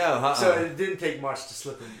saying? no. Uh-uh. So it didn't take much to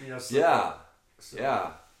slip him. Slip Yeah. up. So,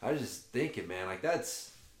 Yeah. I was just thinking, man, like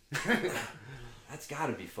that's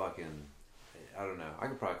gotta be fucking, I don't know. I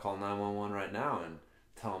could probably call 911 right now and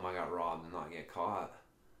tell them I got robbed and not get caught.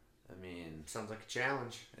 I mean, Sounds like a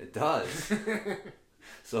challenge. it does.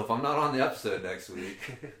 So if I'm not on the episode next week,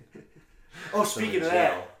 Oh, I'm speaking in of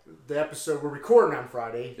jail. that, the episode we're recording on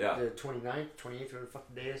Friday, Yeah. the 29th, 28th, whatever the fuck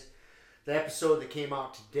the day is. The episode that came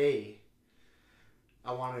out today,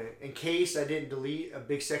 I want to, in case I didn't delete a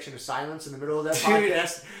big section of silence in the middle of that Dude.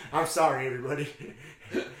 podcast, I'm sorry, everybody.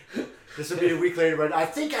 This will be a week later, but I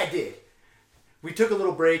think I did. We took a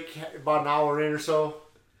little break, about an hour in or so,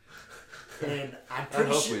 and I'm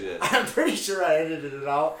pretty hope sure we did. I'm pretty sure I edited it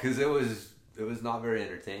out. because it was not very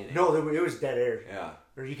entertaining. No, it was dead air, Yeah.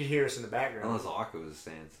 or you could hear us in the background. Unless Aka was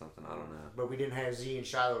saying something, I don't know. But we didn't have Z and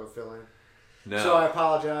Shiloh to fill in. No. So I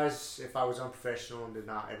apologize if I was unprofessional and did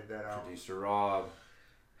not edit that out. Producer Rob.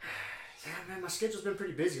 Yeah, man, my schedule's been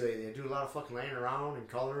pretty busy lately. I do a lot of fucking laying around and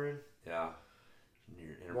coloring. Yeah.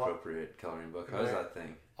 Your inappropriate coloring book. How's Right. that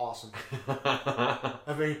thing? Awesome.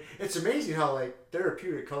 I mean, it's amazing how like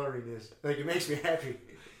therapeutic coloring is. Like it makes me happy.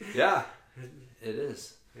 Yeah. It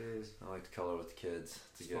is. It is. I like to color with the kids.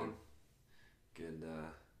 It's a fun. good,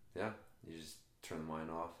 yeah. You just turn the mind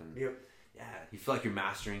off and Yep. yeah, you feel like you're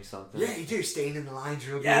mastering something. Yeah, you do. Staying in the lines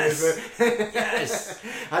real Yes. good. Yes.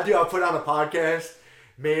 I do. I'll put on a podcast.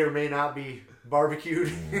 May or may not be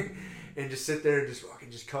barbecued. And just sit there and just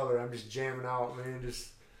fucking just color. I'm just jamming out, man. Just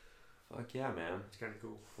Fuck yeah, man. it's kind of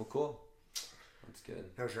cool. Well, cool. That's good.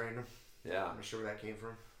 That was random. Yeah. I'm not sure where that came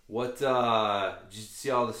from. What, did you see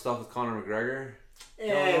all the stuff with Conor McGregor?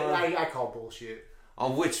 And I call bullshit.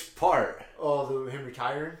 On which part? Oh, him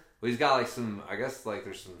retiring? Well, he's got like some, I guess like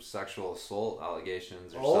there's some sexual assault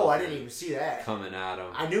allegations or something. Oh, I didn't even see that. coming at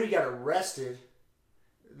him. I knew he got arrested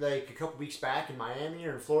like a couple weeks back in Miami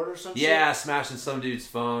or in Florida or something. Yeah, smashing some dude's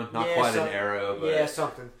phone. Not Yeah, quite some- an arrow, but Yeah,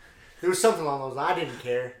 something. There was something along those lines. I didn't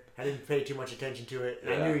care. I didn't pay too much attention to it.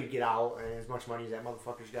 And I Yeah. knew he'd get out and as much money as that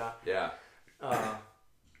motherfucker's got. yeah.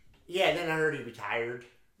 Yeah, then I heard he retired.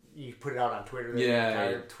 You put it out on Twitter that he Yeah,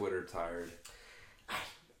 retired. Twitter tired.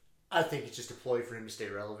 I think it's just a ploy for him to stay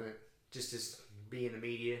relevant. Just as be in the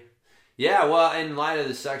media. Yeah, well, in light of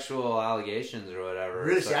the sexual allegations or whatever.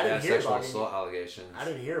 Really? See, I didn't hear sexual about assault allegations. I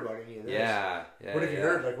didn't hear about any of this. Yeah. What have you yeah.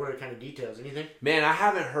 heard? Like, what are the kind of details? Anything? Man, I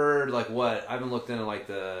haven't heard like what I haven't looked into like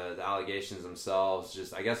the allegations themselves.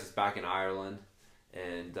 Just I guess it's back in Ireland,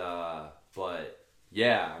 and but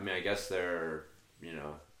yeah, I mean I guess they're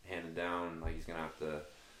handing down like he's gonna have to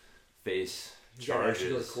face You gotta actually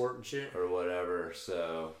go to charges court and shit. or whatever.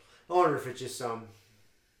 So I wonder if it's just some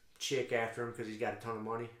chick after him because he's got a ton of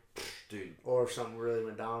money, dude, or if something really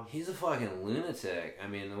went down. he's a fucking lunatic. I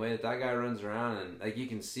mean the way that guy runs around and like you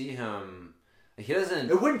can see him, like, he doesn't.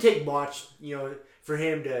 It wouldn't take much, for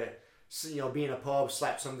him to, be in a pub,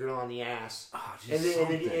 slap some girl on the ass, Oh, just and then,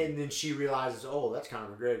 something. and then she realizes, oh, that's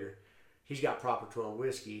Conor McGregor. He's got proper 12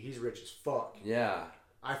 whiskey. He's rich as fuck. Yeah.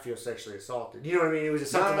 I feel sexually assaulted. You know what I mean? It was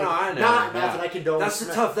just something No, like I know. Not yeah. that I condone. That's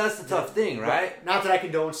the tough thing, right? Not that I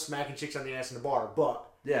condone smacking chicks on the ass in the bar, but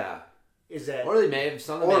Yeah. is that Or they may have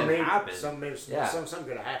something may have happened. Something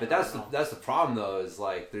gonna happen. But that's the problem though, is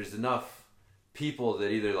like there's enough people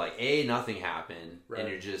that either like A, nothing happened Right. and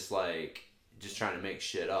you're just like just trying to make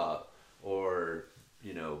shit up, or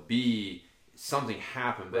B, something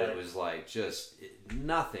happened, but it was like just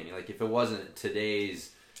nothing. Like if it wasn't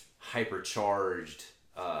today's hypercharged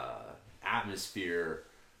atmosphere,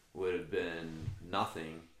 would have been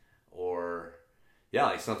nothing, or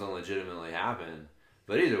like something legitimately happened.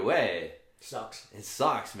 But either way, it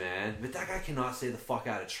sucks, man. But that guy cannot stay the fuck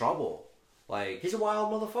out of trouble. Like he's a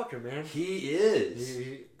wild motherfucker, man. He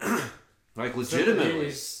is. Like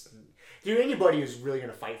legitimately. Dude, anybody who's really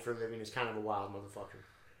gonna fight for a living is kind of a wild motherfucker.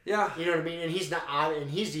 Yeah. You know what I mean? And he's not,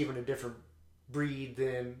 and he's even a different breed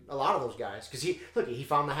than a lot of those guys. Because he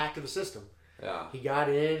found the hack to the system. Yeah. He got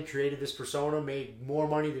in, created this persona, made more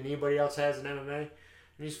money than anybody else has in MMA, and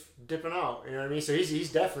he's dipping out. You know what I mean? So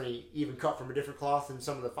he's definitely even cut from a different cloth than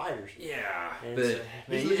some of the fighters. Yeah. And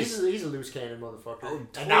but he's a loose cannon motherfucker. Oh,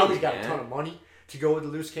 totally, and now he's got a ton of money to go with the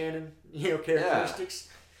loose cannon, characteristics.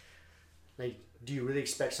 Yeah. Like, do you really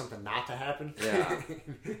expect something not to happen? Yeah.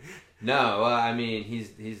 No, I mean he's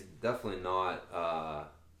definitely not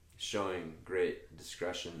showing great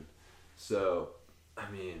discretion. So, I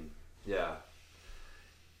mean, yeah.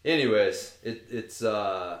 Anyways, it's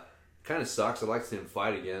kind of sucks. I'd like to see him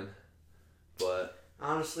fight again, but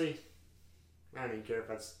honestly, I don't even care if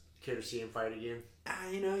I care to see him fight again.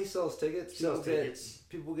 He sells tickets. Tickets.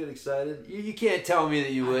 People get excited. You can't tell me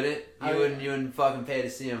that you wouldn't. You wouldn't fucking pay to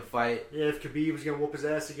see him fight. Yeah, if Khabib was gonna whoop his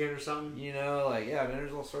ass again or something.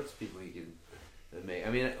 There's all sorts of people he could make.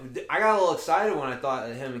 I mean, I got a little excited when I thought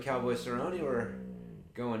that him and Cowboy Cerrone were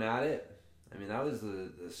going at it. I mean, that was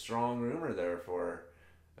the strong rumor there for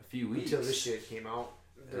a few weeks. Until this shit came out.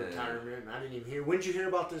 The retirement. I didn't even hear. When did you hear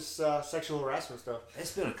about this sexual harassment stuff?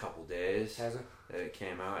 It's been a couple days. Has it? That it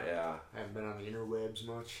came out, yeah. I haven't been on the interwebs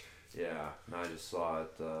much. Yeah, no, I just saw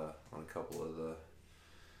it on a couple of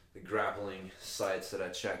the grappling sites that I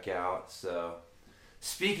check out. So,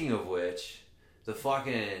 speaking of which, the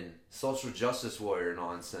fucking social justice warrior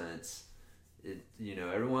nonsense,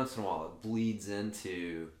 every once in a while it bleeds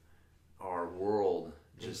into our world.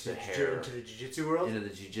 Just a hair. Into the jiu-jitsu world? Into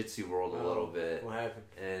the jiu-jitsu world a little bit. What happened?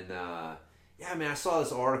 And, I saw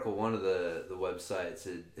this article, one of the websites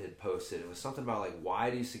had posted. It was something about, like,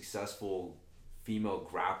 why do successful female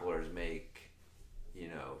grapplers make,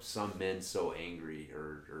 some men so angry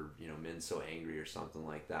or men so angry or something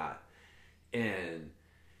like that. And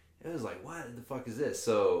it was like, what the fuck is this?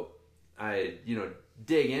 So I,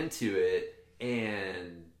 dig into it,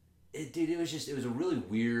 and it was a really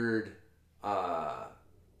weird,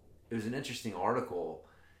 it was an interesting article,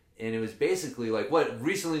 and it was basically like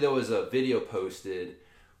recently there was a video posted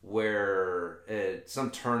where at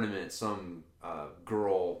some tournament, some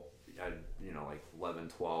girl, like 11,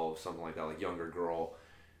 12, something like that, like younger girl,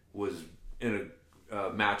 was in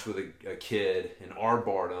a match with a kid and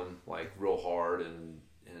armbarred him like real hard, and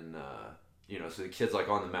so the kid's like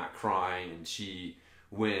on the mat crying, and she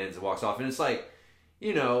wins and walks off, and it's like,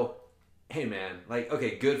 hey man, like,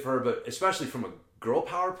 okay, good for her, but especially from a girl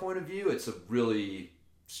power point of view, it's a really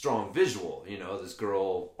strong visual. This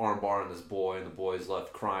girl armbarring this boy, and the boy's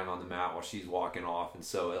left crying on the mat while she's walking off, and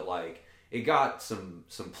so it got some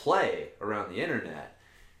play around the internet.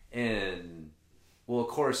 And well, of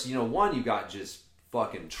course, one, you got just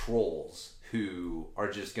fucking trolls who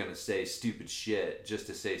are just gonna say stupid shit just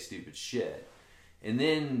to say stupid shit. And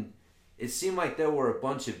then it seemed like there were a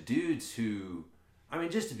bunch of dudes who, I mean,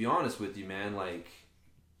 just to be honest with you, man, like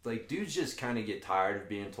dudes just kind of get tired of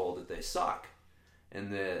being told that they suck,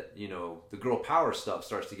 and that, the girl power stuff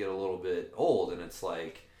starts to get a little bit old, and it's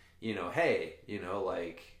like, hey,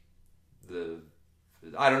 like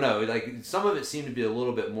I don't know, like some of it seemed to be a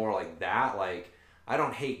little bit more like that. Like, I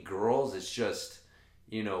don't hate girls, it's just,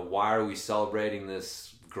 why are we celebrating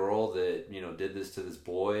this girl that, did this to this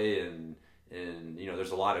boy, and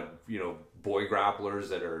there's a lot of, boy grapplers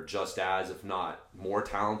that are just as, if not more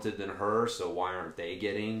talented than her, so why aren't they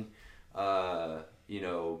getting some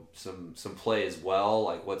play as well?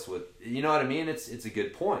 Like, what's with, what I mean? It's a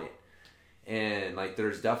good point. And like,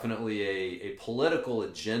 there's definitely a political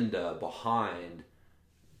agenda behind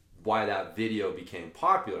why that video became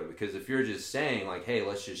popular, because if you're just saying like, hey,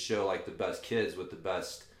 let's just show like the best kids with the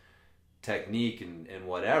best technique and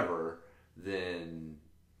whatever, then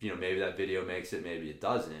maybe that video makes it, maybe it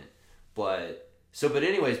doesn't. But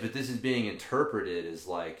this is being interpreted as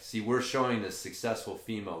like, see, we're showing this successful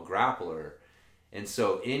female grappler, and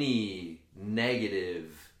so any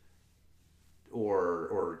negative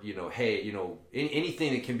or hey,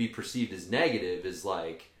 anything that can be perceived as negative is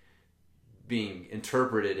like being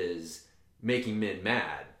interpreted as making men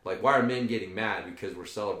mad. Like, why are men getting mad because we're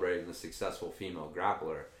celebrating the successful female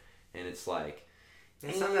grappler? And it's like,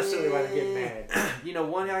 it's not necessarily why they're getting mad.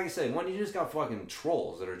 One, like I said, you just got fucking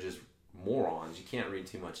trolls that are just morons. You can't read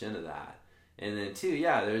too much into that. And then two,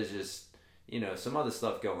 yeah, there's just, some other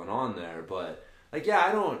stuff going on there. But like, yeah,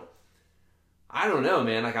 I don't know,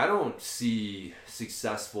 man. Like, I don't see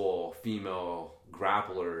successful female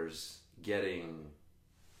grapplers getting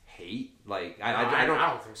hate. Like, I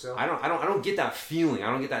don't think so. I don't get that feeling.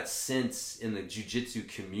 I don't get that sense in the jiu-jitsu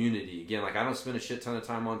community. Again, like, I don't spend a shit ton of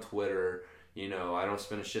time on Twitter. I don't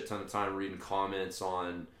spend a shit ton of time reading comments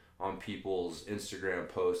on people's Instagram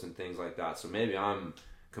posts and things like that. So maybe I'm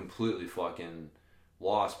completely fucking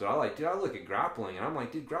lost. But I look at grappling and I'm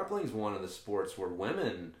like, dude, grappling is one of the sports where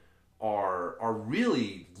women are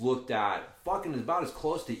really looked at fucking about as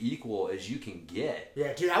close to equal as you can get.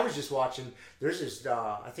 Yeah, dude, I was just watching. There's this,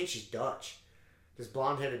 I think she's Dutch. This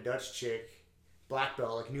blonde-headed Dutch chick, black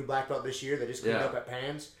belt, like a new black belt this year that just cleaned up at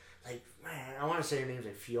Pans. Like, man, I want to say her name's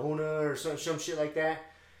like Fiona or some shit like that.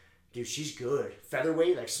 Dude, she's good.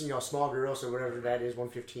 Featherweight, like, small girl, so whatever that is,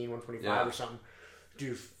 115, 125 or something.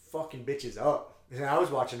 Dude, fucking bitches up. And I was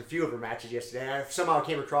watching a few of her matches yesterday. I somehow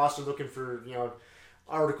came across her looking for,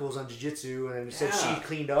 articles on jiu-jitsu, and it said she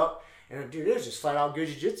cleaned up. And dude, it was just flat out good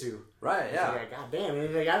jiu-jitsu. Right, yeah. Like, God damn.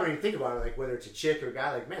 And like, I don't even think about it, like whether it's a chick or a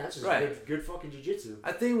guy. Like, man, that's just good fucking jiu-jitsu.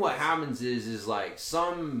 I think what happens is like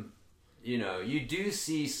some, you do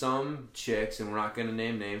see some chicks, and we're not going to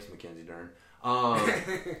name names, Mackenzie Dern,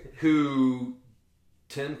 who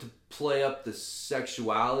tend to play up the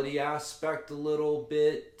sexuality aspect a little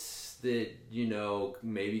bit. That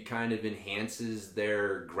maybe kind of enhances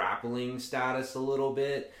their grappling status a little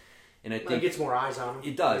bit, and I think it gets more eyes on them.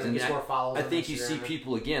 It does, and gets more followers. I think you see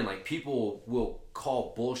people again, like people will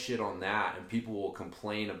call bullshit on that, and people will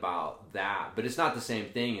complain about that, but it's not the same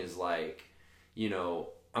thing as like,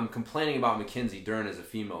 I'm complaining about Mackenzie Dern as a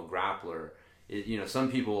female grappler.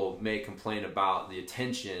 Some people may complain about the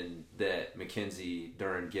attention that Mackenzie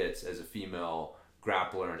Dern gets as a female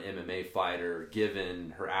grappler and MMA fighter,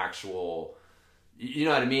 given her actual, you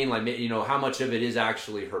know what I mean? Like, how much of it is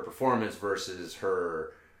actually her performance versus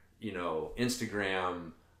her,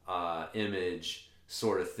 Instagram image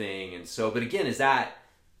sort of thing. And so, but again, is that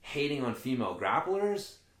hating on female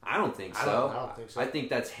grapplers? I don't think so. I don't think so. I think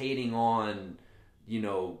that's hating on,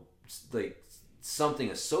 like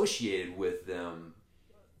something associated with them,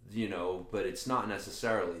 but it's not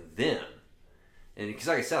necessarily them. And because,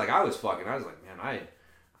 like I said, I was like, man,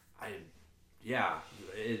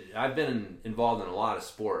 I've been involved in a lot of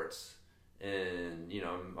sports, and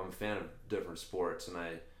I'm a fan of different sports, and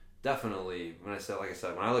I definitely, when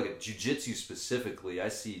I look at jiu-jitsu specifically, I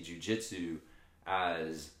see jiu-jitsu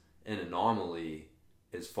as an anomaly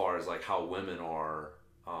as far as like how women are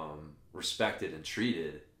respected and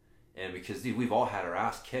treated, and because dude, we've all had our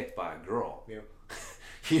ass kicked by a girl. Yep.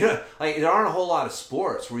 Like there aren't a whole lot of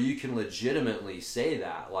sports where you can legitimately say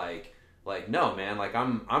that. Like no, man. Like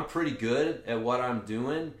I'm pretty good at what I'm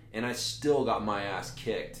doing, and I still got my ass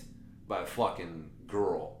kicked by a fucking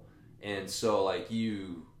girl. And so like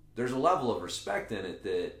there's a level of respect in it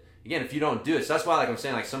that again, if you don't do it, so that's why like I'm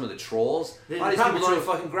saying like some of the trolls, a lot of these people don't even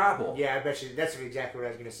fucking grapple. Yeah, I bet you that's exactly what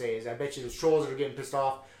I was gonna say. Is I bet you the trolls that are getting pissed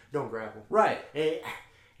off don't grapple. Right. And,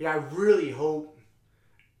 I really hope,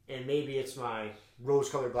 and maybe it's my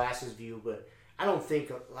rose-colored glasses view, but I don't think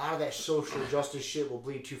a lot of that social justice shit will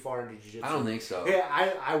bleed too far into jiu-jitsu. I don't think so. Yeah,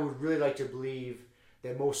 I would really like to believe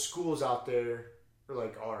that most schools out there are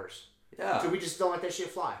like ours. Yeah. So we just don't let that shit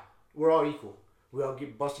fly. We're all equal. We all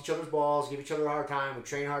bust each other's balls, give each other a hard time. We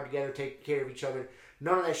train hard together, take care of each other.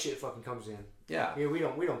 None of that shit fucking comes in. Yeah. We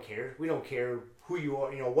don't care. We don't care who you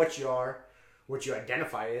are, what you are, what you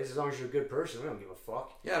identify as long as you're a good person. We don't give a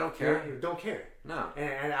fuck. Yeah, I don't care. You don't care. No.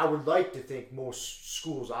 And I would like to think most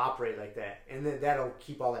schools operate like that, and then that'll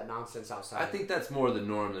keep all that nonsense outside. I think that's more the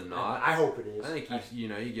norm than not. I hope it is. I think you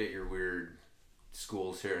get your weird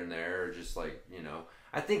schools here and there, or just like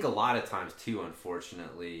I think a lot of times too,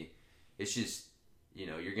 unfortunately, it's just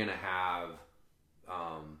you're gonna have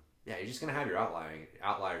you're just gonna have your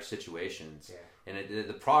outlier situations, and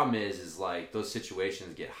the problem is like those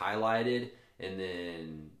situations get highlighted and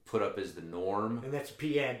then put up as the norm. And that's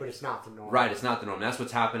but it's not the norm. Right, it's not the norm. That's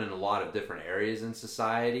what's happened in a lot of different areas in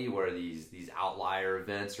society where these outlier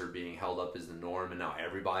events are being held up as the norm, and now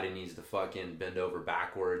everybody needs to fucking bend over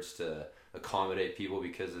backwards to accommodate people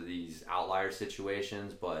because of these outlier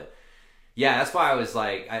situations. But yeah, that's why I was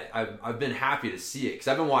like, I've been happy to see it, because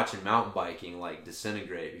I've been watching mountain biking like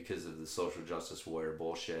disintegrate because of the social justice warrior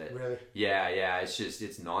bullshit. Really? Yeah,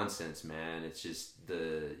 it's nonsense, man. It's just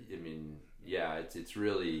it's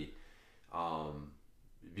really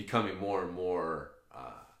becoming more and more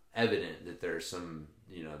evident that there's some,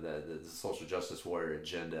 the social justice warrior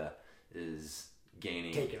agenda is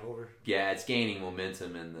taking Yeah, it's gaining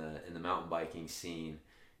momentum in the mountain biking scene,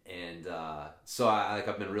 And so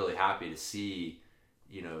I've been really happy to see,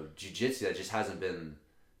 jiu-jitsu, that just hasn't been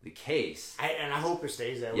the case. And I hope it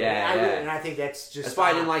stays that way. Yeah. And I think that's just... That's why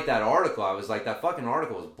I didn't like that article. I was like, that fucking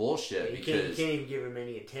article was bullshit. You can't even give him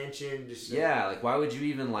any attention. Just like, why would you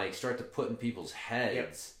even, like, start to put in people's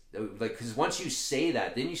heads? Yep. Like, because once you say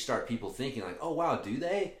that, then you start people thinking, like, oh, wow, do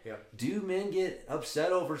they? Yep. Do men get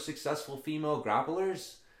upset over successful female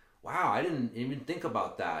grapplers? Wow, I didn't even think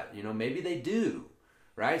about that. Maybe they do,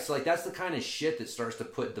 right? So, like, that's the kind of shit that starts to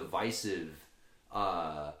put divisive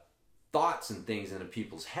thoughts and things into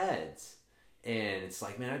people's heads. And it's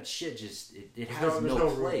like, man, that shit just, it has no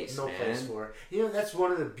place, no man. place for it. That's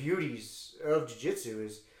one of the beauties of jiu-jitsu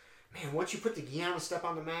is, man, once you put the gi on and step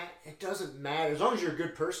on the mat, it doesn't matter. As long as you're a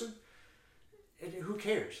good person, who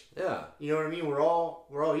cares? Yeah. You know what I mean? We're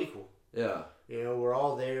all equal. Yeah. We're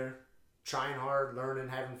all there, trying hard, learning,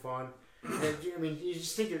 having fun. And, I mean, you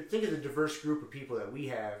just think of the diverse group of people that we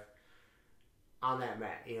have on that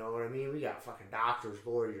mat. You know what I mean? We got fucking doctors,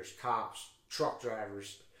 lawyers, cops, truck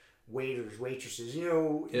drivers, waiters, waitresses,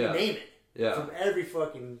 you name it. Yeah. From every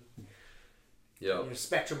fucking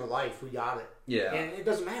spectrum of life, we got it. Yeah. And it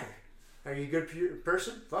doesn't matter. Are you a good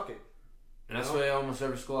person? Fuck it. And that's the way almost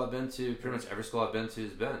every school I've been to, pretty much every school I've been to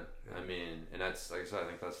has been. Yeah. I mean, and that's, like I said, I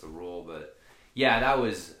think that's the rule. But yeah, that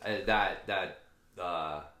was, I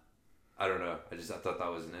don't know. I thought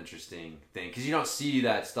that was an interesting thing. Because you don't see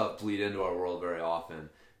that stuff bleed into our world very often.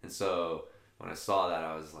 And so when I saw that,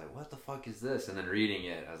 I was like, what the fuck is this? And then reading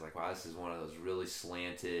it, I was like, wow, this is one of those really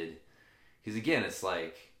slanted... Because again, it's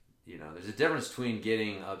like, there's a difference between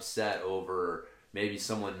getting upset over maybe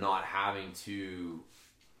someone not having to,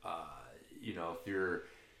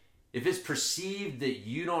 if it's perceived that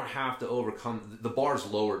you don't have to overcome, the bar's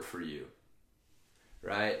lowered for you.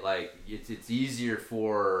 Right? Like, it's easier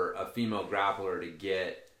for a female grappler to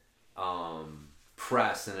get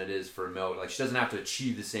press than it is for a male. Like, she doesn't have to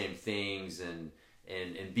achieve the same things and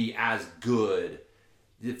be as good,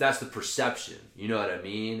 if that's the perception. You know what I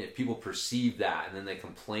mean? If people perceive that and then they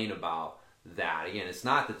complain about that. Again, it's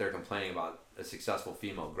not that they're complaining about a successful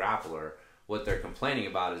female grappler. What they're complaining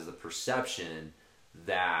about is the perception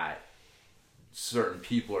that certain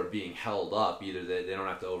people are being held up, either they don't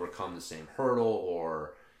have to overcome the same hurdle,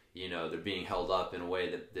 or they're being held up in a way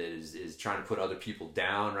that is trying to put other people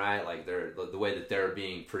down, right? Like the way that they're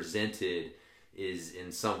being presented is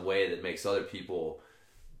in some way that makes other people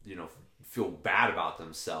feel bad about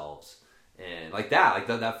themselves. And like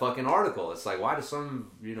that fucking article, it's like, why do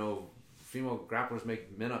some female grapplers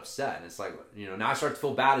make men upset? And it's like, now I start to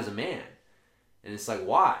feel bad as a man, and it's like,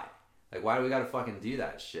 why? Like, why do we gotta fucking do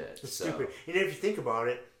that shit? It's stupid. And if you think about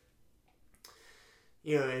it,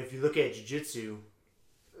 if you look at jiu-jitsu,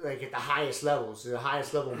 like at the highest levels, the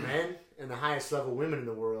highest level men and the highest level women in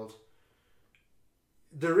the world,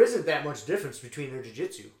 there isn't that much difference between their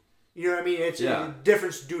jiu-jitsu. You know what I mean? It's a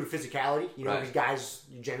difference due to physicality. Right. These guys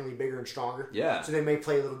are generally bigger and stronger. Yeah. So they may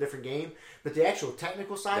play a little different game. But the actual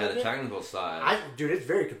technical side of it... Yeah, the technical side. It's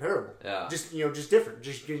very comparable. Yeah. Just different.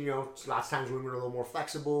 Just, lots of times women are a little more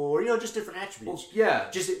flexible, or, just different attributes. Well, yeah.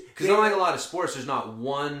 Because unlike a lot of sports, there's not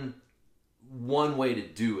one way to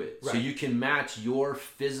do it. Right. So you can match your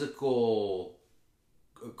physical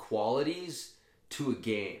qualities to a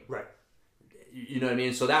game. Right. You know what I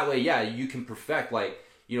mean? So that way, you can perfect, like...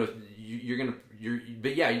 but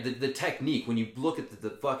the technique, when you look at the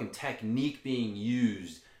fucking technique being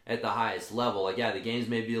used at the highest level, like, the games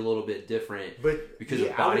may be a little bit different, but because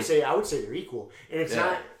of I would say they're equal, and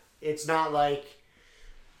it's not like,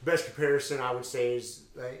 best comparison I would say is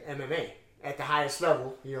like MMA at the highest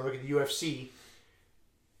level. Look at the UFC.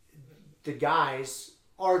 The guys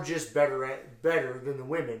are just better than the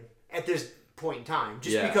women at this point in time,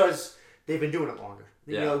 because they've been doing it longer.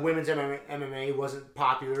 Women's MMA wasn't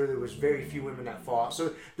popular. There was very few women that fought,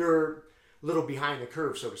 so they're a little behind the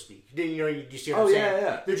curve, so to speak. You see what I'm saying?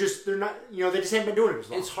 Yeah. They're not. They just haven't been doing it as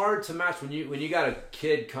long. It's hard to match when you got a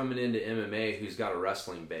kid coming into MMA who's got a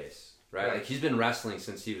wrestling base, right? Like, he's been wrestling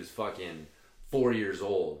since he was fucking 4 years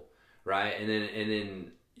old, right? And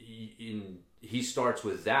then he starts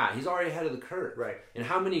with that. He's already ahead of the curve, right? And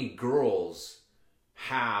how many girls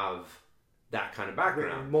have that kind of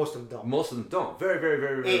background? Most of them don't. Very, very,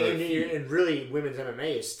 very, very few. And really, women's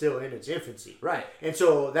MMA is still in its infancy. Right. And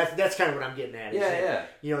so that's kind of what I'm getting at. Yeah.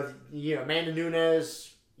 Amanda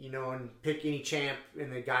Nunes, and pick any champ in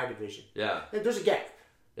the guy division. Yeah. There's a gap.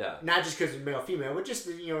 Yeah. Not just because of male, female, but just,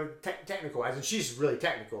 technical wise. And she's really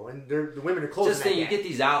technical. And the women are closing just that think, gap. you get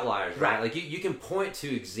these outliers, right? Like, you can point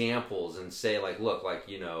to examples and say, like, look, like,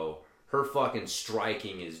 her fucking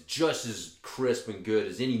striking is just as crisp and good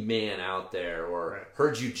as any man out there, or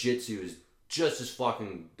her jiu-jitsu is just as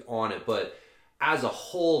fucking on it. But as a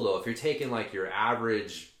whole, though, if you're taking like your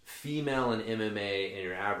average female in MMA and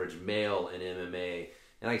your average male in MMA,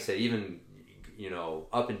 and like I said, even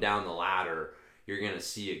up and down the ladder, you're gonna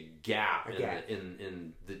see a gap,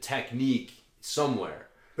 in the technique somewhere.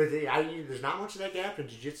 But there's not much of that gap in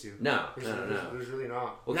jiu-jitsu. No. There's really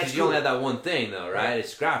not. Well, because you only have that one thing, though, right?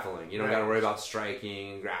 It's grappling. You don't Right. got to worry about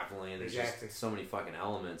striking and grappling. There's Exactly. just so many fucking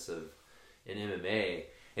elements in MMA,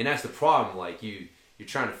 and that's the problem. Like you're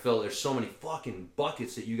trying to fill. There's so many fucking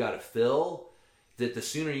buckets that you got to fill. That the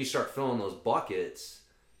sooner you start filling those buckets,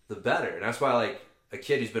 the better. And that's why, like, a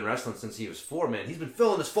kid who's been wrestling since he was 4, man, he's been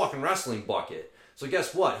filling this fucking wrestling bucket. So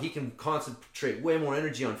guess what? He can concentrate way more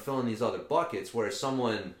energy on filling these other buckets, whereas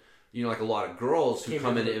someone, like a lot of girls who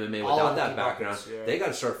come into MMA without that background, they got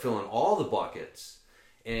to start filling all the buckets.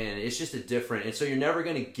 And it's just a different... And so you're never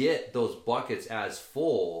going to get those buckets as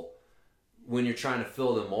full when you're trying to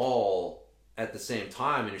fill them all at the same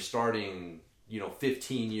time and you're starting,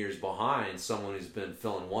 15 years behind someone who's been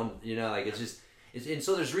filling one, it's just... and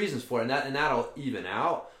so there's reasons for it, and that'll even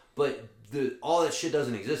out, but... all that shit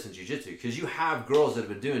doesn't exist in jiu-jitsu because you have girls that have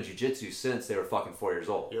been doing jiu-jitsu since they were fucking 4 years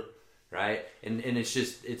old. Yep. Right? And it's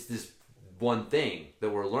this one thing that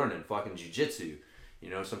we're learning, fucking jiu-jitsu.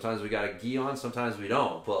 Sometimes we got a gi on, sometimes we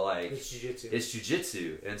don't, but like it's jiu-jitsu. It's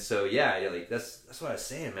jiu-jitsu. And so like that's what I was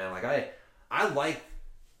saying, man. Like I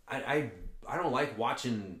don't like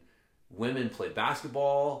watching women play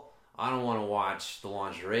basketball. I don't want to watch the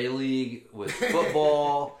lingerie league with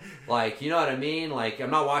football. Like, you know what I mean? Like, I'm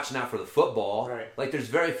not watching that for the football. Right. Like, there's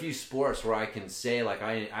very few sports where I can say, like,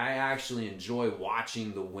 I actually enjoy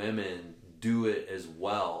watching the women do it as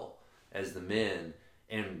well as the men.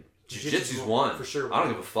 And jiu-jitsu's one. For sure. I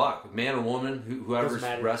don't give a fuck. Man or woman, whoever's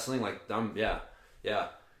matter. wrestling, like, yeah,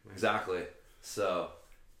 exactly. So,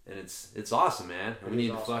 and it's awesome, man. And we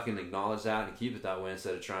need to fucking acknowledge that and keep it that way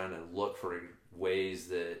instead of trying to look for ways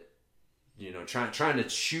that, trying to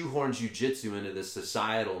shoehorn jiu-jitsu into this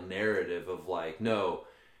societal narrative of like, no,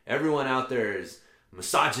 everyone out there is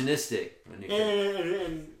misogynistic.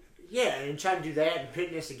 And trying to do that and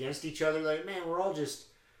pitting us against each other. Like, man, we're all just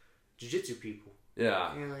jiu-jitsu people.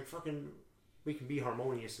 Yeah. And like, fucking, we can be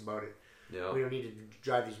harmonious about it. Yeah. We don't need to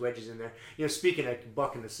drive these wedges in there. Speaking of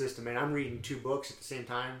bucking the system, man, I'm reading 2 books at the same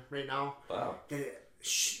time right now. Wow.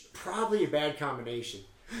 Probably a bad combination.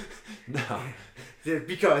 No.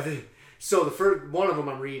 Because... So the first one of them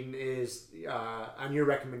I'm reading is on your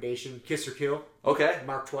recommendation, Kiss or Kill. Okay.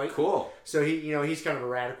 Mark Twight. Cool. So he's kind of a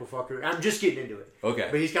radical fucker. I'm just getting into it. Okay.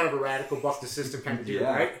 But he's kind of a radical buck the system kind of dude,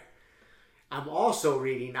 right? I'm also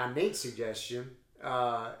reading on Nate's suggestion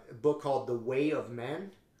a book called The Way of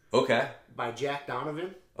Men. Okay. By Jack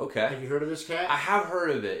Donovan. Okay. Have you heard of this cat? I have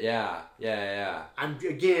heard of it. Yeah. I'm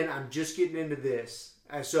just getting into this,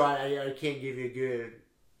 so I can't give you a good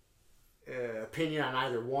opinion on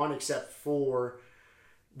either one, except for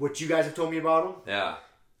what you guys have told me about him. Yeah.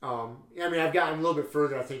 I've gotten a little bit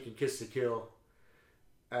further, I think, in Kiss to Kill.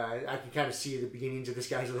 I can kind of see the beginnings of this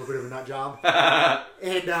guy's a little bit of a nut job.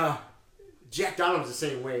 And Jack Donovan's the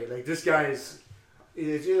same way. Like, this guy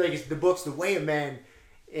the book's The Way of Men,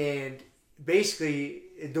 and basically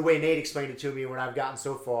the way Nate explained it to me when I've gotten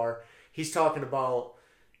so far, he's talking about,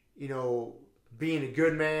 being a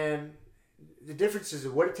good man. The difference is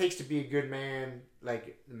what it takes to be a good man,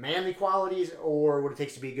 like the manly qualities, or what it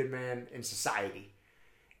takes to be a good man in society.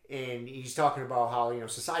 And he's talking about how,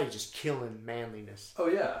 society's just killing manliness. Oh,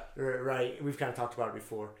 yeah. Right. We've kind of talked about it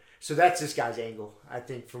before. So that's this guy's angle, I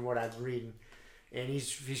think, from what I've reading. And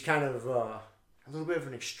he's kind of a little bit of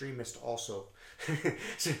an extremist also.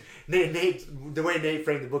 So Nate, the way Nate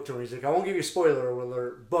framed the book to me, he's like, I won't give you a spoiler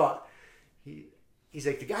alert, but he's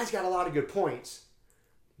like, the guy's got a lot of good points,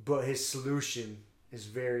 but his solution is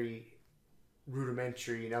very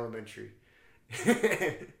rudimentary and elementary.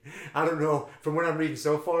 I don't know. From what I'm reading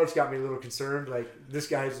so far, it's got me a little concerned. Like, this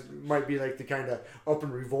guy's might be like the kind of up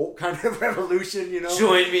and revolt kind of revolution,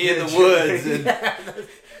 Join me in the woods in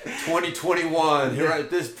 2021. You're at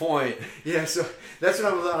this point. Yeah, so that's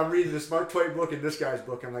what I'm reading, this Mark Twain book and this guy's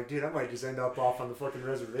book. I'm like, dude, I might just end up off on the fucking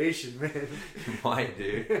reservation, man. You might,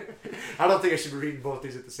 dude. I don't think I should be reading both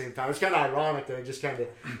these at the same time. It's kind of ironic that I just kind of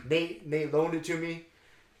Nate loaned it to me.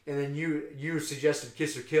 And then you suggested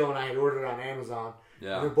Kiss or Kill, and I had ordered it on Amazon.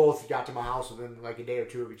 Yeah. And they both got to my house within like a day or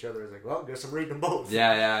two of each other. I was like, well, guess I'm reading them both.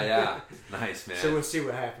 Yeah. Nice, man. So we'll see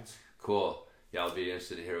what happens. Cool. Yeah, I'll be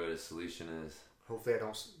interested to hear what his solution is. Hopefully I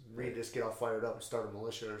don't read this, get all fired up, and start a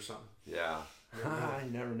militia or something. Yeah. You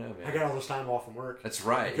never know, man. I got all this time off from work. That's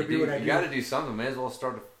right. You got to do something. May as well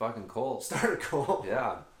start a fucking cult. Start a cult.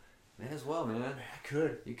 Yeah. May as well, man. I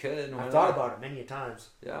could. You could. I've thought about it many times.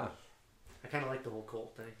 Yeah. I kind of like the whole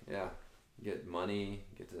cult thing. Yeah. Get money,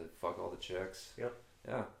 get to fuck all the chicks. Yep.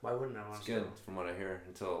 Yeah. Why wouldn't I want It's to? good from what I hear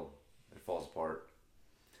until it falls apart.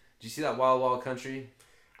 Did you see that Wild Wild Country?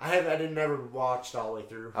 I didn't never watched all the way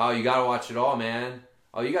through. Oh, you gotta watch it all, man.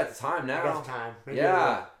 Oh, you got the time now. I got the time. Maybe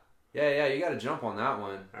Yeah. Yeah, you gotta jump on that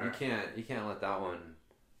one. All right. You can't let that one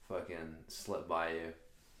fucking slip by you.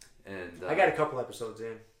 And I got a couple episodes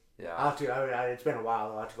in. Yeah. I'll have to. It's been a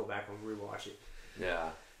while. I'll have to go back and rewatch it. Yeah.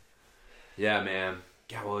 Yeah, man.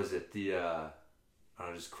 God, what was it? The I don't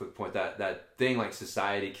know, just a quick point, that thing like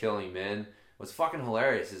society killing men. What's fucking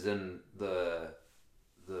hilarious is in the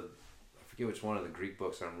I forget which one of the Greek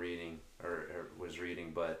books I'm reading or was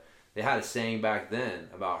reading, but they had a saying back then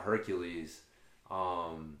about Hercules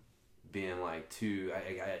being like too.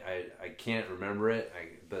 I can't remember it.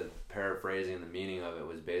 But paraphrasing, the meaning of it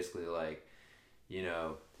was basically like, you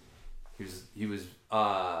know, he was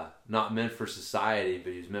not meant for society,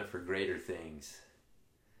 but he was meant for greater things.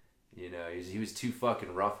 You know, he was too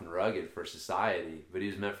fucking rough and rugged for society, but he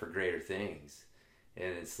was meant for greater things.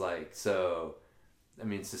 And it's like, so, I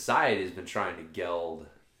mean, society has been trying to geld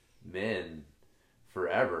men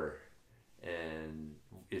forever, and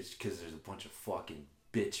it's because there's a bunch of fucking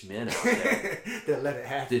bitch men out there. They'll let it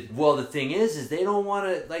happen. Well, the thing is they don't want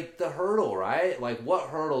to, like, the hurdle, right? Like, what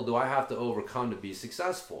hurdle do I have to overcome to be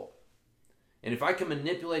successful? And if I can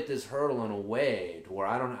manipulate this hurdle in a way to where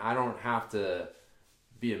I don't have to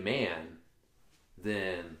be a man,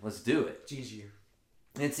 then let's do it. It's easier.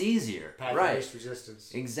 It's easier, Path right? of least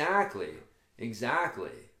resistance. Exactly.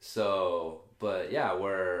 So, but yeah,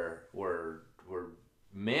 where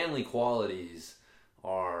manly qualities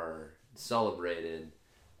are celebrated,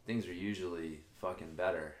 things are usually fucking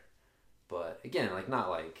better. But again, like,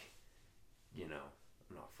 not like, you know,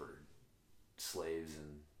 I'm not for slaves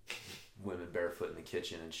and women barefoot in the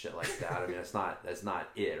kitchen and shit like that. I mean, that's not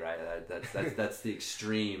it, right? That's the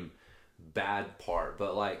extreme bad part.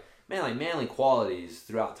 But like, man, like manly qualities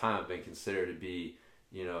throughout time have been considered to be,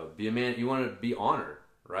 you know, be a man. You want to be honored,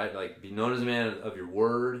 right? Like, be known as a man of your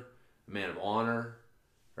word, a man of honor,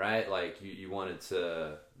 right? Like, you wanted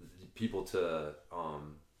people to,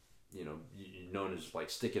 you know, you known as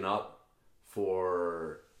like sticking up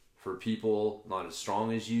for people not as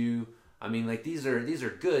strong as you. I mean, like, these are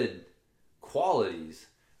good qualities,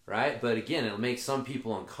 right? But again, it'll make some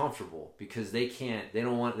people uncomfortable because they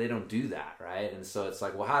don't do that, right? And so it's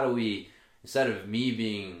like, well, how do we, instead of me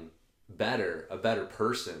being a better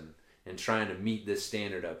person and trying to meet this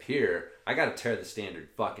standard up here, I got to tear the standard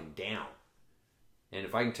fucking down. And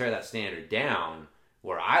if I can tear that standard down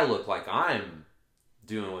where I look like I'm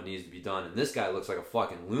doing what needs to be done and this guy looks like a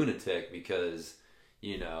fucking lunatic because,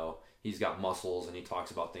 you know, he's got muscles and he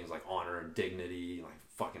talks about things like honor and dignity, like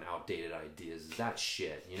fucking outdated ideas. Is that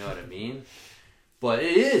shit? You know what I mean? But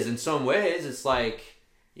it is in some ways. It's like,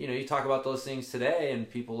 you know, you talk about those things today and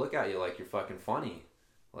people look at you like you're fucking funny.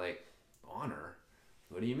 Like, honor?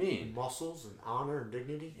 What do you mean? Muscles and honor and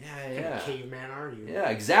dignity? Yeah. What kind of caveman are you? Yeah,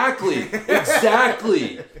 exactly.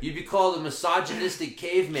 Exactly. You'd be called a misogynistic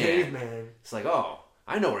caveman. Caveman. It's like, oh,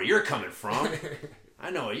 I know where you're coming from. I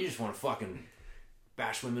know you just want to fucking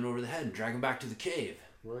bash women over the head and drag them back to the cave.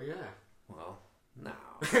 Well, yeah. Well, no.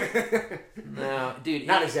 No, dude.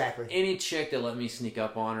 Not exactly. Any chick that let me sneak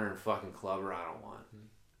up on her and fucking club her, I don't want.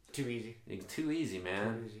 Too easy. It's too easy,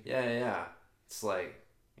 man. Too easy. Yeah. It's like,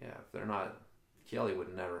 yeah, if they're not... Kelly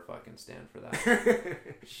would never fucking stand for that.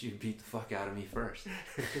 She'd beat the fuck out of me first.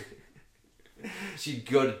 She'd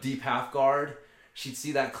go to deep half guard. She'd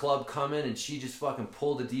see that club coming and she'd just fucking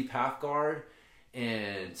pull the deep half guard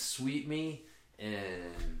and sweep me.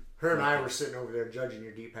 And her and I were sitting over there judging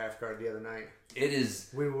your deep half guard the other night. It is.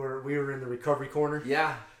 We were in the recovery corner.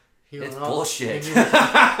 Yeah. It's bullshit.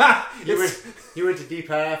 You went to deep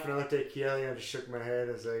half and I looked at Kelly and I just shook my head.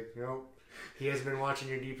 I was like, nope. He hasn't been watching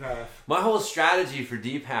your deep half. My whole strategy for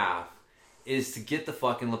deep half is to get the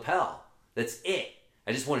fucking lapel. That's it.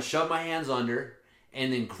 I just want to shove my hands under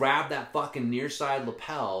and then grab that fucking near side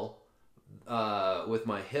lapel with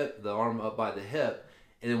my hip, the arm up by the hip.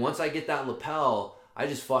 And then once I get that lapel, I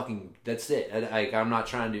just fucking, that's it. I'm not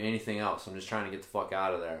trying to do anything else. I'm just trying to get the fuck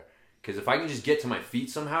out of there. Because if I can just get to my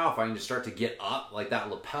feet somehow, if I can just start to get up, like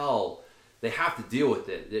that lapel, they have to deal with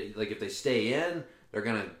it. Like if they stay in, they're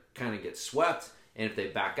going to kind of get swept, and if they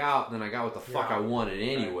back out, then I got what the fuck I wanted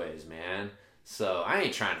anyways, man. So I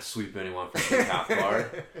ain't trying to sweep anyone from the half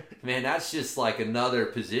guard. Man, that's just like another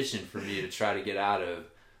position for me to try to get out of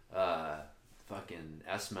fucking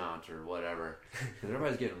S-mount or whatever. Because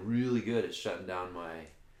everybody's getting really good at shutting down my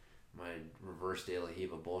reverse De La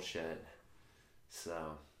Riva bullshit.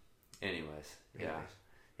 So, anyways, yeah.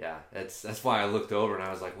 Yeah, that's why I looked over and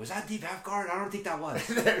I was like, was that deep half guard? I don't think that was.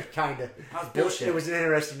 Kind of. That was bullshit. It was an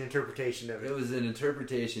interesting interpretation of it. It was an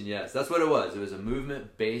interpretation, yes. That's what it was. It was a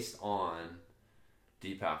movement based on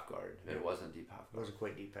deep half guard. It wasn't deep half It guard. wasn't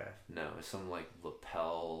quite deep half. No, it was some like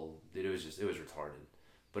lapel. Dude, it was retarded.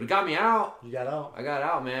 But it got me out. You got out. I got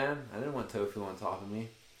out, man. I didn't want Tofu on top of me.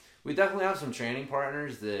 We definitely have some training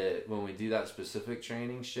partners that when we do that specific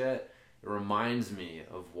training shit, it reminds me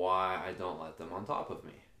of why I don't let them on top of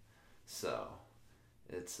me. So,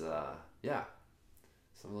 it's, yeah.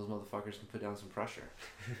 Some of those motherfuckers can put down some pressure.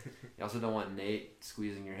 You also don't want Nate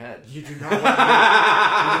squeezing your head. You do not want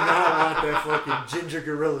that fucking ginger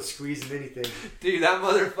gorilla squeezing anything. Dude, that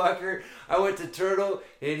motherfucker, I went to Turtle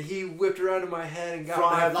and he whipped around in my head and got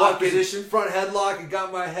Front my headlock fucking position? front headlock and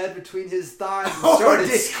got my head between his thighs and Oh, started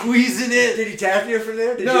did- squeezing it. Did he tap you from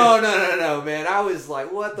there? No, man. I was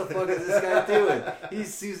like, what the fuck is this guy doing?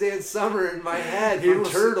 He's Suzanne Summer in my head from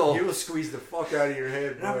Turtle. He will squeeze the fuck out of your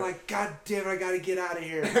head. And I'm like, God damn it, I gotta get out of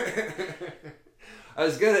here.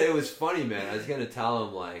 It was funny, man. I was gonna tell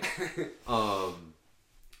him, like,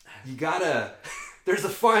 you gotta, there's a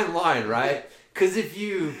fine line, right? Because if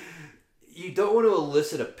you don't want to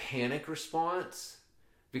elicit a panic response,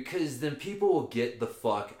 because then people will get the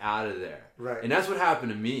fuck out of there. Right. And that's what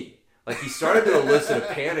happened to me. Like, he started to elicit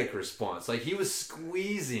a panic response. Like, he was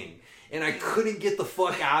squeezing, and I couldn't get the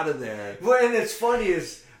fuck out of there. Well, and it's funny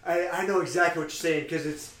is I know exactly what you're saying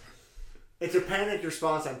because it's a panic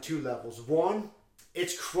response on two levels. One,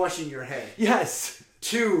 it's crushing your head. Yes.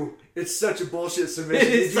 Two, it's such a bullshit submission.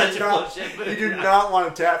 It is You do such a not- bullshit move. You do not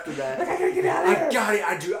want to tap to that. I gotta get out of here. I got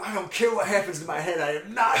it. I don't care what happens to my head. I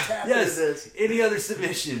am not tapping Yes. to this. Any other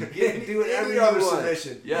submission. Do whatever Any you other want.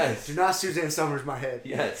 submission. Yes. Do not Suzanne Summers my head.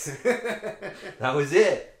 Yes. That was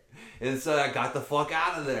it. And so I got the fuck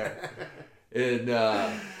out of there. And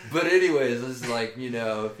but anyways, it's like, you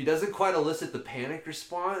know, if he doesn't quite elicit the panic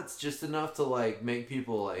response just enough to like make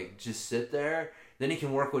people like just sit there, then he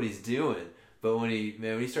can work what he's doing. But when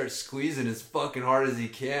he starts squeezing as fucking hard as he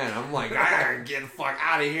can, I'm like, I gotta get the fuck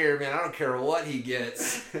out of here, man. I don't care what he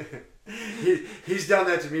gets. He's done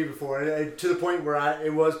that to me before, and to the point where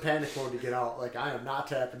it was panic mode to get out. Like, I am not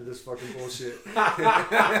tapping to this fucking bullshit.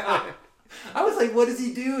 I was like, what is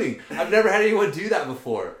he doing? I've never had anyone do that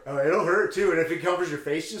before. Oh, it'll hurt too, and if it covers your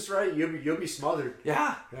face just right, you'll be smothered.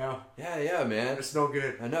 Yeah. Yeah, Man. it's no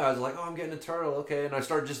good. I know. I was like, oh, I'm getting a turtle, okay. And I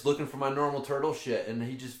started just looking for my normal turtle shit, and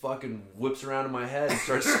he just fucking whips around in my head and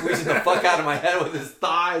starts squeezing the fuck out of my head with his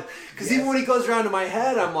thighs. Because even when he goes around to my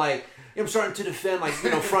head, I'm like, I'm starting to defend, like, you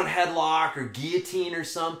know, front headlock or guillotine or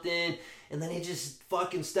something. And then he just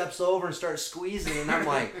fucking steps over and starts squeezing, and I'm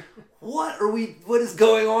like, what is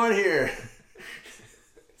going on here?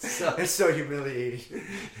 So, It's so humiliating.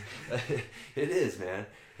 it is, man.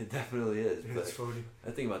 It definitely is. Yeah, But it's funny.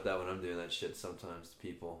 I think about that when I'm doing that shit sometimes to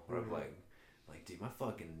people. Where I'm like, dude, my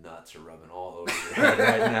fucking nuts are rubbing all over your head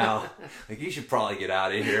right now. Like, you should probably get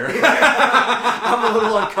out of here. I'm a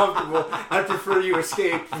little uncomfortable. I prefer you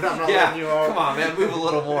escape, but I'm not letting you out. Come on, man. Move a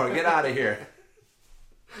little more. Get out of here.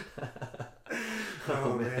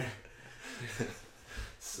 Oh, man.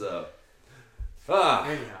 So,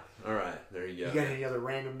 Anyhow, all right. There you go. you got any other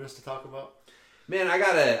randomness to talk about? Man,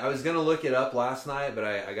 I was going to look it up last night, but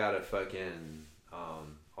I got to fucking, I'll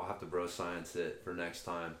have to bro science it for next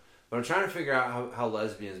time. But I'm trying to figure out how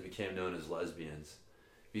lesbians became known as lesbians.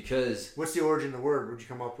 Because, What's the origin of the word? What'd you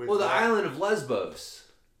come up with? well, the island of Lesbos,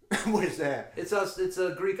 What is that? it's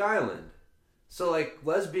a Greek island. So, like,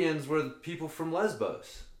 lesbians were the people from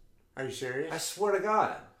Lesbos. Are you serious? I swear to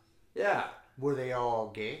God. Yeah. Were they all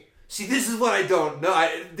gay? See, this is what I don't know.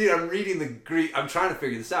 Dude, I'm reading the Greek. I'm trying to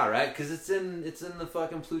figure this out, right? Because it's in the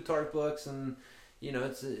fucking Plutarch books, and you know,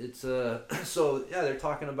 it's so yeah, they're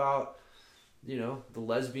talking about, you know, the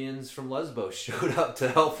lesbians from Lesbos showed up to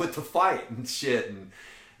help with the fight and shit, and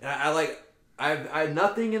I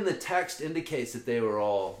nothing in the text indicates that they were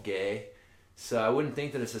all gay, so I wouldn't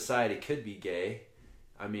think that a society could be gay.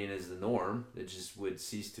 I mean, as the norm, it just would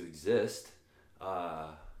cease to exist.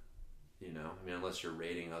 You know, I mean, unless you're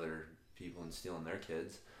raiding other people and stealing their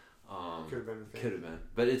kids. Could have been a thing. Could have been.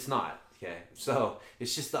 But it's not, okay? So,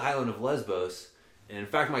 it's just the island of Lesbos. And in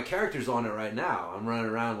fact, my character's on it right now. I'm running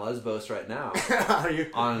around Lesbos right now. Are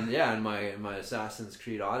you in my Assassin's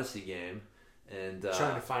Creed Odyssey game. And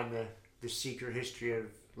trying to find the secret history of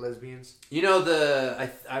lesbians? you know,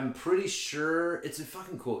 I'm pretty sure it's a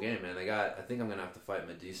fucking cool game, man. I think I'm going to have to fight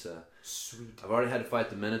Medusa. Sweet. I've already had to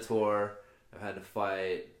fight the Minotaur. I've had to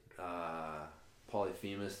fight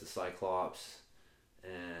Polyphemus, the Cyclops,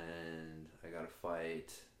 and I got to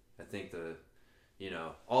fight. I think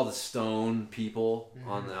all the stone people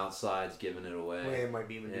on the outside's giving it away. Well, it might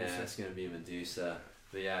be Medusa. Yeah, it's gonna be Medusa.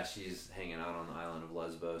 But yeah, she's hanging out on the island of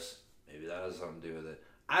Lesbos. Maybe that has something to do with it.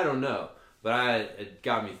 I don't know. But it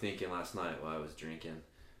got me thinking last night while I was drinking.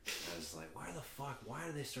 I was like, why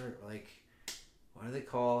do they start, like, why do they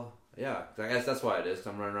call... Yeah, I guess that's why it is,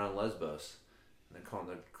 because I'm running around Lesbos. And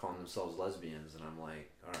they're calling themselves lesbians. And I'm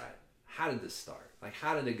like, all right, how did this start? Like,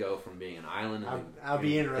 how did it go from being an island I'll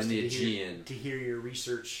be interested in the Aegean to hear your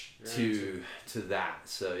research to that?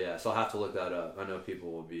 So, yeah, so I'll have to look that up. I know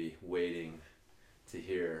people will be waiting to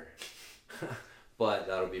hear. But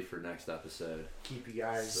that'll be for next episode. Keep you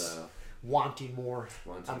guys wanting more.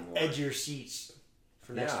 Edge of your seats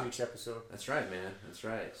for next week's episode. That's right, man. That's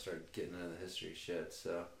right. Start getting into the history shit.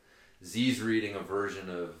 So, Z's reading a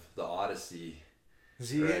version of the Odyssey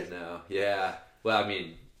right now. Yeah. Well, I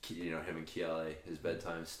mean, him and Kiele, his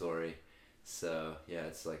bedtime story. So, yeah,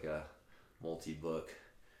 it's like a multi-book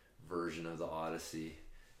version of the Odyssey.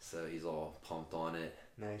 So he's all pumped on it.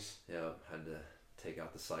 Nice. Yep. Had to take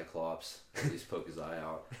out the Cyclops, at least poke his eye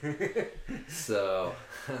out. So,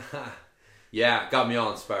 yeah, got me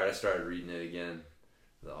all inspired. I started reading it again,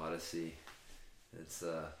 the Odyssey. It's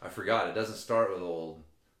I forgot, it doesn't start with old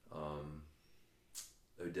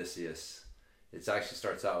Odysseus. It actually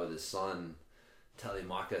starts out with his son,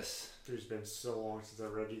 Telemachus. There's been so long since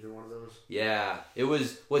I've read either one of those. Yeah, it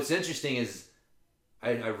was. What's interesting is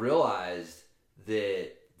I realized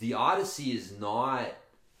that the Odyssey is not.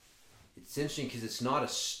 It's interesting because it's not a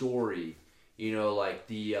story, like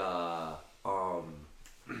the oh,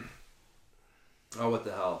 what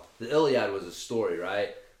the hell? The Iliad was a story, right?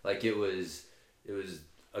 Like it was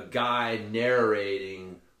a guy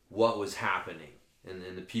narrating what was happening, and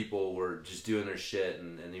the people were just doing their shit,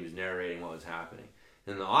 and he was narrating what was happening.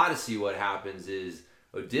 In the Odyssey, what happens is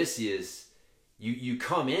Odysseus, you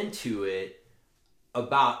come into it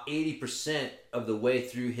about 80% of the way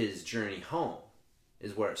through his journey home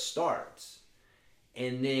is where it starts.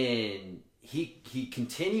 And then he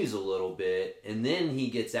continues a little bit, and then he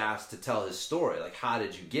gets asked to tell his story, like, how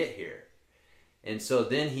did you get here? And so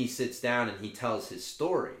then he sits down and he tells his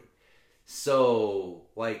story. So,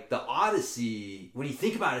 like, the Odyssey, when you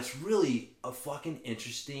think about it, it's really a fucking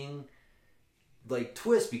interesting, like,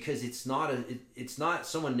 twist, because it's not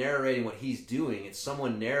someone narrating what he's doing, it's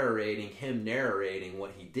someone narrating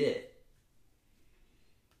what he did.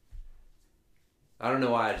 I don't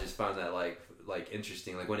know why I just found that like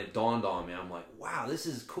interesting. Like when it dawned on me, I'm like, wow, this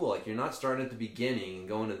is cool. Like you're not starting at the beginning and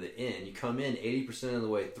going to the end. You come in 80% of the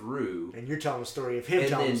way through, and you're telling the story of him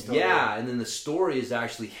telling the story. Yeah, and then the story is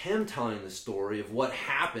actually him telling the story of what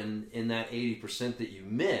happened in that 80% that you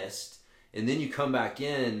missed, and then you come back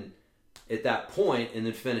in at that point and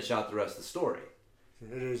then finish out the rest of the story.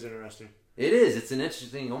 It is interesting. It is. It's an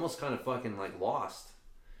interesting, almost kind of fucking like Lost.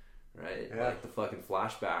 Right? Yeah. Like the fucking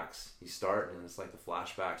flashbacks. You start and it's like the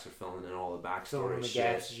flashbacks are filling in all the backstory filling in the shit.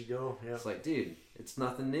 gaps as you go. Yeah. It's like, dude, it's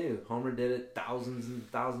nothing new. Homer did it thousands and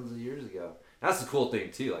thousands of years ago. That's the cool thing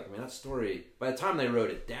too. Like, I mean, that story, by the time they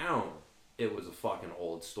wrote it down, it was a fucking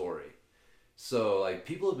old story. So, like,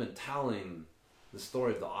 people have been telling the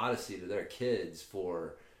story of the Odyssey to their kids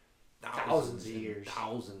for thousands of years.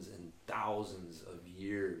 Thousands and thousands of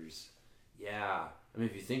years. Yeah. I mean,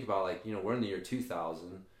 if you think about, like, we're in the year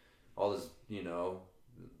 2000. All this,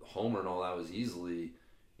 Homer and all that was easily,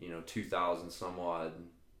 2000 some odd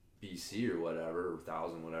BC or whatever, or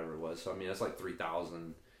 1000, whatever it was. So, I mean, that's like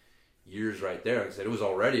 3,000 years right there. Like I said, it was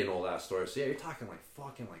already an old ass story. So, yeah, you're talking like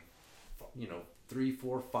fucking 3,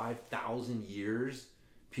 4, 5,000 years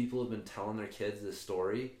people have been telling their kids this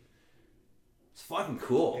story. It's fucking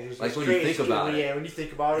cool. Like when you think about it. Yeah, when you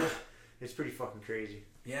think about it, it's pretty fucking crazy.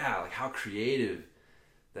 Yeah, like how creative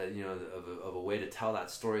that, of a way to tell that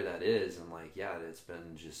story that is. And like, yeah, it's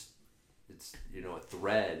been just, it's, a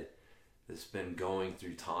thread that's been going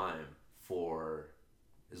through time for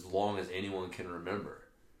as long as anyone can remember.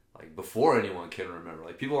 Like before anyone can remember.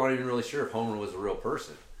 Like people aren't even really sure if Homer was a real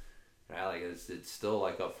person. Right? Like it's still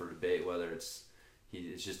like up for debate whether it's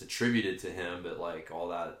just attributed to him, but like all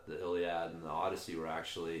that, the Iliad and the Odyssey were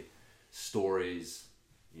actually stories,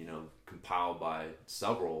 compiled by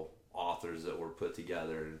several authors that were put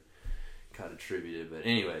together and kind of attributed. But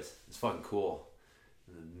anyways, it's fucking cool.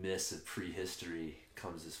 In the midst of prehistory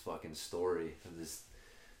comes this fucking story of this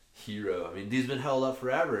hero. I mean, dude's been held up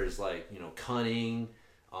forever. It's like, cunning,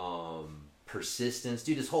 persistence.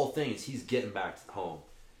 Dude, this whole thing is he's getting back home.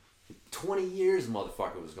 20 years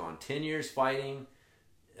motherfucker was gone. 10 years fighting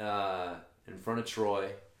in front of Troy,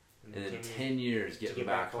 and then 10 years getting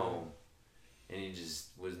back home. And he just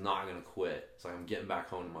was not going to quit. It's like, I'm getting back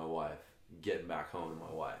home to my wife. Getting back home to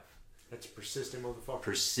my wife. That's a persistent motherfucker.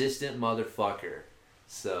 Persistent motherfucker.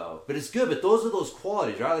 So, but it's good. But those are those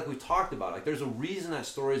qualities, right? Like we talked about. Like there's a reason that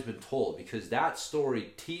story's been told, because that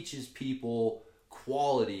story teaches people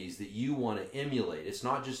qualities that you want to emulate. It's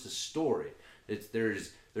not just a story.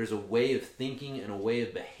 There's a way of thinking and a way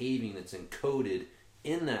of behaving that's encoded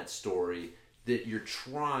in that story that you're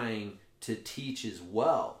trying to teach as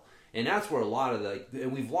well. And that's where a lot of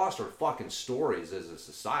and we've lost our fucking stories as a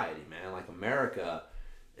society, man. Like America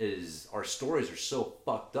our stories are so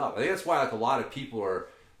fucked up. I think that's why like a lot of people are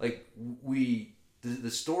like the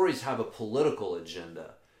stories have a political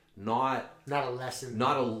agenda, not a lesson,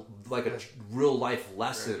 not a real life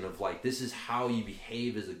lesson of like this is how you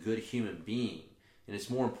behave as a good human being. And it's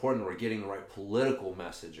more important that we're getting the right political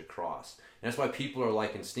message across. And that's why people are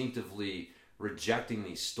like instinctively rejecting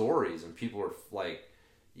these stories, and people are like,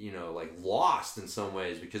 you know, like lost in some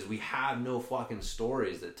ways because we have no fucking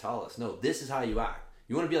stories that tell us, no, this is how you act.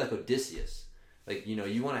 You want to be like Odysseus. Like, you know,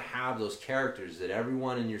 you want to have those characters that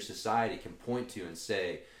everyone in your society can point to and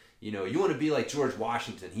say, you know, you want to be like George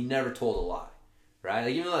Washington. He never told a lie, right?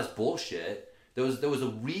 Like, even though that's bullshit, there was a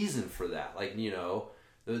reason for that. Like, you know,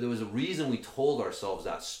 there was a reason we told ourselves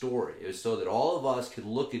that story. It was so that all of us could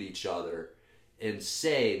look at each other and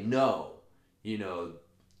say, no, you know,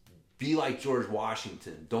 be like George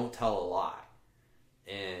Washington. Don't tell a lie.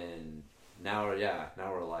 And now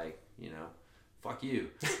we're like, you know, fuck you.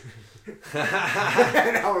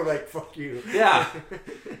 Now we're like, fuck you. Yeah.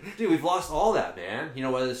 Dude, we've lost all that, man. You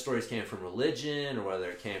know, whether the stories came from religion or whether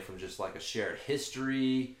it came from just like a shared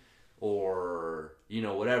history or, you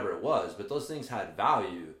know, whatever it was. But those things had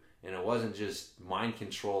value, and it wasn't just mind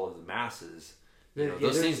control of the masses. You know,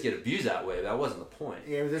 those things get abused that way. But that wasn't the point.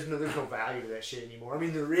 Yeah, there's no value to that shit anymore. I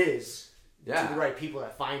mean, there is to the right people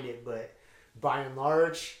that find it, but by and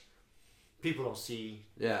large, people don't see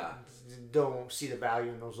the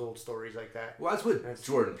value in those old stories like that. Well, that's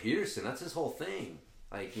Jordan Peterson. That's his whole thing.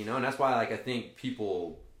 Like, you know, and that's why like I think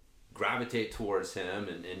people gravitate towards him,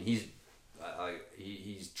 and he's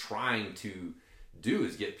trying to do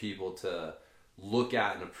is get people to look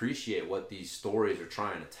at and appreciate what these stories are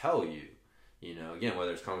trying to tell you. You know, again,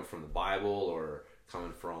 whether it's coming from the Bible or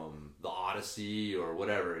coming from the Odyssey or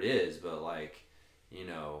whatever it is, but like, you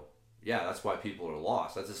know, yeah, that's why people are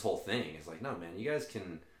lost. That's his whole thing. It's like, no, man, you guys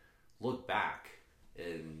can look back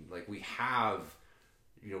and like we have,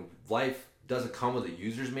 you know, life doesn't come with a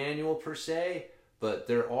user's manual per se, but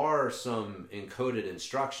there are some encoded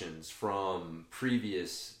instructions from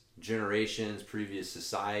previous generations, previous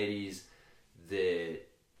societies that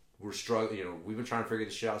we're struggling, you know, we've been trying to figure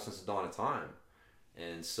this shit out since the dawn of time.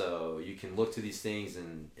 And so you can look to these things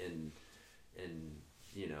and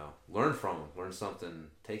you know, learn from them, learn something,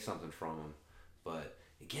 take something from them. But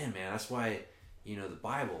again, man, that's why, you know, the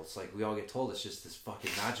Bible, it's like we all get told it's just this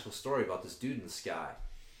fucking magical story about this dude in the sky,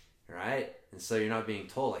 right? And so you're not being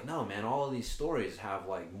told, like, no, man, all of these stories have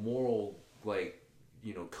like moral, like,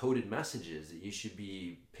 you know, coded messages that you should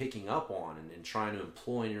be picking up on and trying to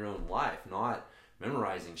employ in your own life, not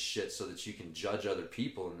memorizing shit so that you can judge other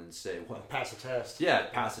people and then say, well, pass a test. Yeah,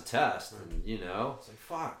 pass a test. And, you know, it's like,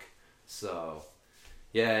 fuck. So,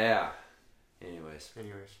 yeah. Anyways.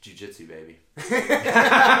 Jiu-jitsu, baby. You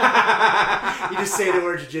just say the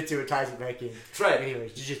word jiu-jitsu, it ties it back in. That's right.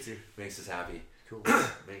 Anyways, jiu-jitsu. Makes us happy. Cool.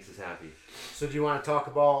 Makes us happy. So do you want to talk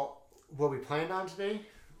about what we planned on today?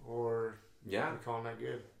 Or yeah, are we calling that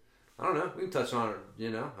good? I don't know. We can touch on it,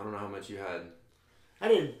 you know. I don't know how much you had. I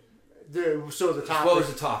didn't. So the topic. What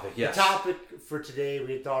was the topic? Yes. The topic for today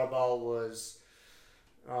we had thought about was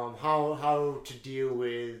how to deal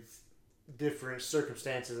with different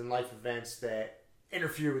circumstances and life events that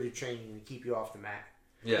interfere with your training and keep you off the mat.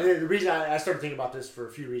 Yeah. And the reason I started thinking about this for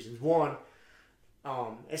a few reasons. One,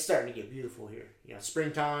 it's starting to get beautiful here. You know,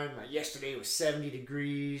 springtime. Like yesterday was 70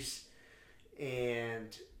 degrees,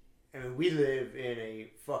 and I mean, we live in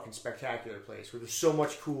a fucking spectacular place where there's so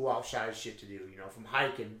much cool outside shit to do, you know, from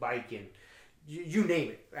hiking, biking, you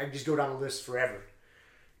name it. I can just go down the list forever.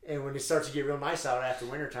 And when it starts to get real nice out after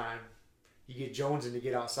wintertime, you get jonesing to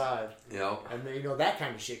get outside. Yeah. And, you know, that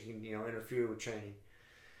kind of shit can, you know, interfere with training.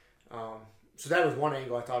 So that was one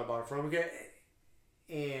angle I thought about it from.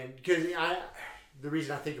 And because the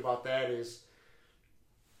reason I think about that is,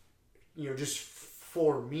 you know, just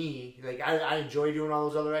for me, like I enjoy doing all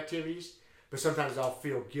those other activities, but sometimes I'll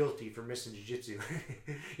feel guilty for missing jiu-jitsu.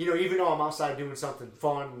 You know, even though I'm outside doing something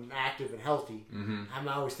fun and active and healthy, I'm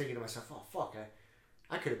always thinking to myself, oh fuck,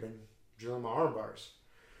 I could have been drilling my arm bars.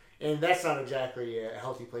 And that's not exactly a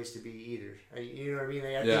healthy place to be either. You know what I mean?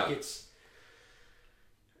 I think it's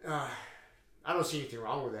I don't see anything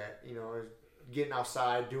wrong with that. You know, getting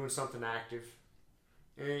outside, doing something active.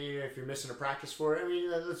 And if you're missing a practice for it, I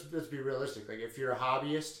mean, let's be realistic. Like if you're a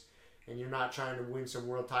hobbyist and you're not trying to win some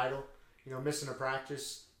world title, missing a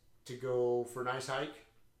practice to go for a nice hike,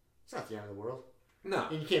 it's not the end of the world. No.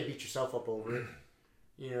 And you can't beat yourself up over it.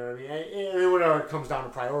 You know what I mean? And whatever, it comes down to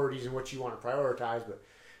priorities and what you want to prioritize, but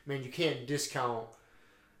man, you can't discount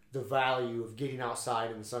the value of getting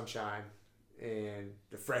outside in the sunshine and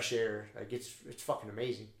the fresh air. Like it's fucking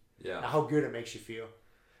amazing. Yeah. How good it makes you feel.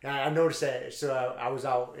 And I noticed that. So I was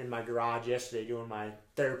out in my garage yesterday doing my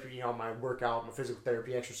therapy, my workout, my physical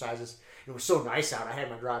therapy exercises. It was so nice out. I had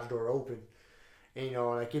my garage door open. And,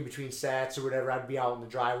 like in between sets or whatever, I'd be out in the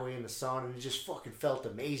driveway in the sun, and it just fucking felt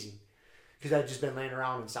amazing. Because I'd just been laying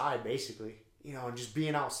around inside, basically. And just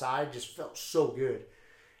being outside just felt so good.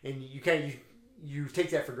 And you take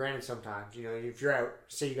that for granted sometimes. If you're at,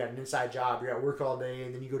 say you got an inside job, you're at work all day,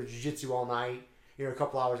 and then you go to jiu-jitsu all night, a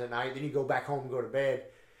couple hours at night, then you go back home and go to bed.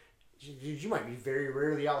 You might be very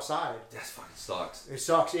rarely outside. That fucking sucks. It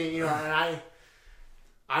sucks. And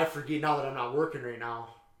I forget, now that I'm not working right now,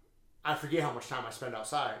 I forget how much time I spend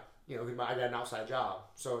outside. I got an outside job.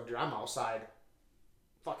 So, dude, I'm outside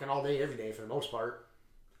fucking all day, every day for the most part.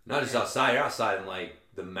 Not just outside, you're outside in like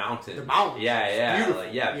the mountains. The mountains. Yeah. Beautiful.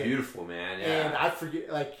 Like, beautiful, man. Yeah. And I forget,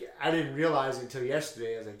 I didn't realize it until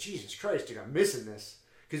yesterday. I was like, Jesus Christ, dude, I'm missing this.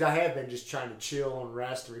 Because I have been just trying to chill and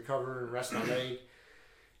rest and recover and rest my leg.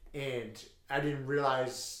 And I didn't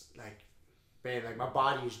realize, my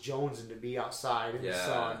body is jonesing to be outside in the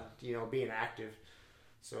sun, being active.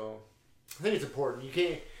 So I think it's important.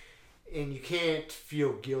 You can't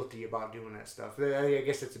feel guilty about doing that stuff. I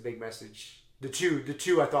guess that's a big message. The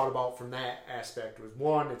two I thought about from that aspect was,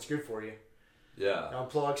 one, it's good for you. Yeah.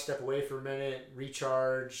 Unplug, step away for a minute,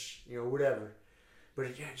 recharge, whatever.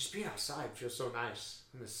 But just being outside feels so nice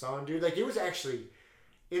in the sun, dude. It was actually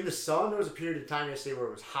in the sun. There was a period of time yesterday where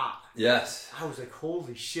it was hot. Yes. I was like,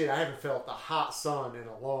 holy shit! I haven't felt the hot sun in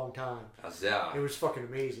a long time. Yeah. It was fucking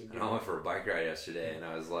amazing. Dude. And I went for a bike ride yesterday, and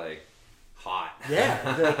I was like, hot.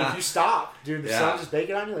 Yeah. If you stop, dude, the sun's just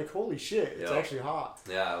baking on you. Like, holy shit! It's actually hot.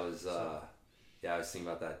 Yeah, it was. I was thinking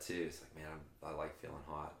about that too. It's like, man, I like feeling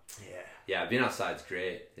hot. Yeah. Yeah, being outside's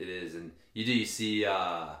great. It is, and you see.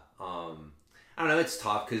 I don't know. It's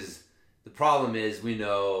tough because the problem is we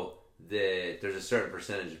know that there's a certain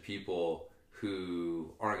percentage of people who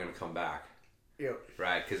aren't going to come back. Yep.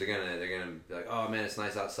 Right? Because they're gonna be like, oh man, it's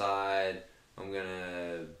nice outside. I'm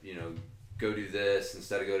gonna go do this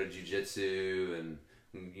instead of go to jiu-jitsu, and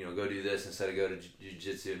go do this instead of go to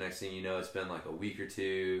jiu-jitsu. Next thing you know, it's been like a week or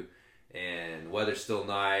two, and weather's still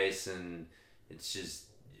nice, and it's just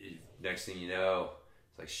next thing you know,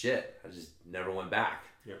 it's like shit. I just never went back.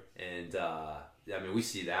 Yep. And we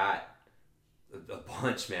see that a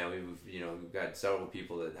bunch, man. We've got several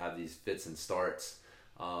people that have these fits and starts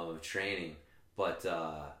of training, but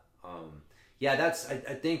I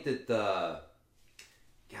think that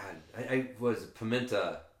I was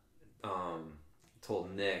Pimenta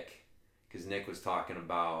told Nick, because Nick was talking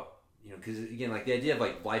about because again, the idea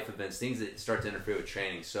of life events, things that start to interfere with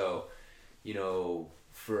training. So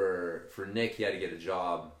for Nick, he had to get a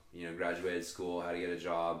job. Graduated school, had to get a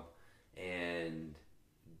job, and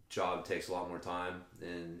job takes a lot more time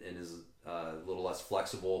and is a little less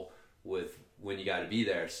flexible with when you got to be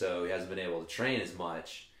there. So he hasn't been able to train as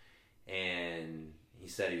much. And he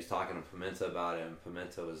said he was talking to Pimenta about it, and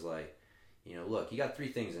Pimenta was like, look, you got 3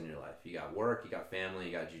 things in your life. You got work, you got family,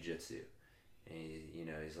 you got jiu-jitsu.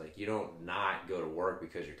 And he's like, you don't not go to work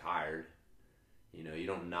because you're tired. You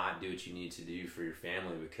don't not do what you need to do for your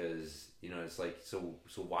family because, it's like, so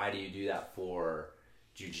why do you do that for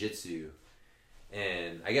jiu-jitsu?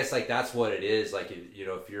 And I guess that's what it is.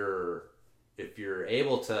 If you're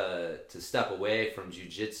able to step away from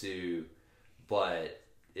jiu-jitsu, but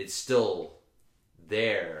it's still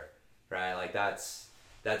there, right? That's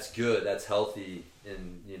good. That's healthy,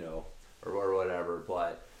 and or whatever.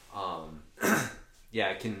 But yeah,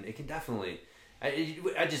 it can definitely.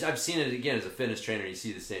 I've seen it again as a fitness trainer. You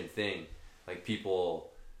see the same thing.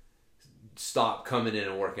 People stop coming in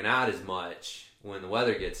and working out as much when the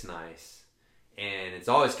weather gets nice, and it's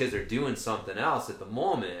always because they're doing something else at the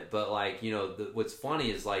moment. But what's funny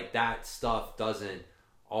is that stuff doesn't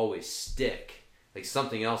always stick.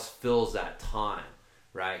 Something else fills that time,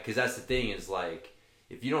 right? Because that's the thing is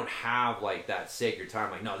if you don't have that sacred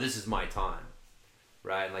time, no, this is my time.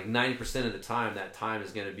 Right, and 90% of the time, that time is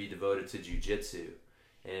going to be devoted to jiu-jitsu,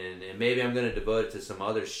 and maybe I'm going to devote it to some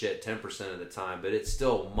other shit 10% of the time, but it's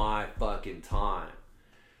still my fucking time,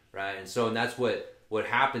 right? And that's what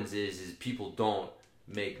happens is people don't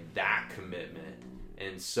make that commitment,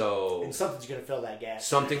 And so And something's gonna fill that gap.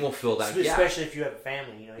 something will fill that gap. Especially if you have a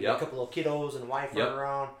family, you know, you got Yep. a couple of kiddos and a wife Yep. running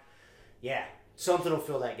around. Yeah, something will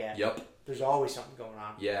fill that gap. Yep. There's always something going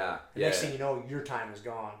on. Yeah. The next thing you know, your time is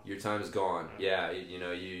gone. Your time is gone. Yeah.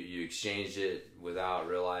 You exchanged it without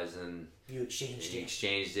realizing You exchanged you it.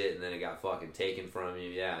 exchanged it, and then it got fucking taken from you.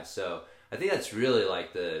 Yeah. So I think that's really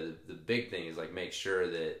like the big thing is like make sure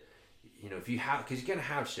that, you know, if you have, because you're gonna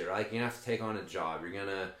have shit, right? Like you're gonna have to take on a job. You're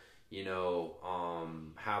gonna, you know,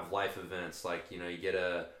 have life events like, you know, you get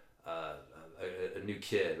a new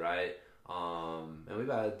kid, right? And we've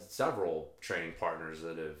had several training partners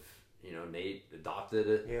that have, you know, Nate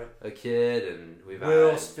adopted a kid, and we've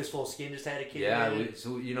Will, had Fistful of Skin just had a kid. yeah. man.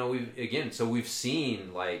 So you know, we've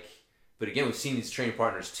seen like, but again, we've seen these training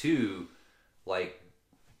partners too, like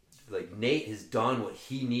Nate has done what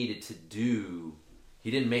he needed to do. He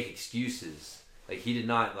didn't make excuses. Like he did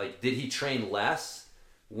not like. Did he train less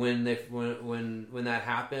when that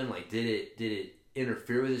happened? Like did it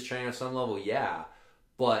interfere with his training on some level? Yeah,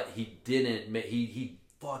 but he didn't. He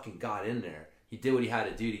fucking got in there. He did what he had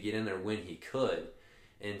to do to get in there when he could,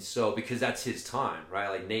 and so because that's his time, right?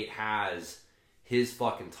 Like Nate has his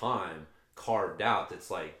fucking time carved out that's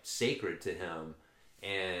like sacred to him.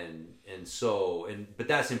 But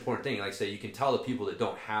that's the important thing. Like I say, you can tell the people that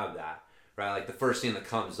don't have that, right? Like the first thing that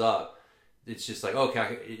comes up, it's just like,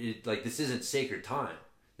 okay, like this isn't sacred time.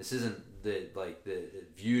 This isn't the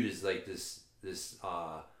viewed as like this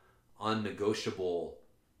unnegotiable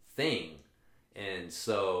thing, and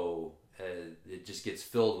so it just gets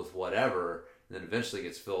filled with whatever, and then eventually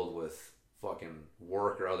gets filled with fucking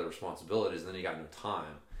work or other responsibilities, and then you got no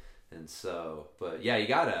time, and so, but yeah, you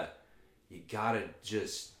gotta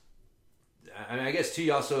just, I mean, I guess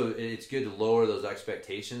too, it's good to lower those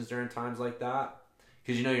expectations during times like that,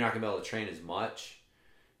 because you know you're not gonna be able to train as much,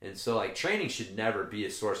 and so like training should never be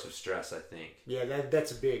a source of stress, I think. Yeah,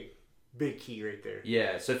 that's a big key right there.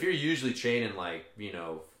 Yeah, so if you're usually training like, you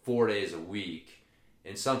know, 4 days a week,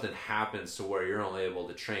 and something happens to where you're only able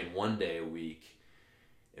to train 1 day a week,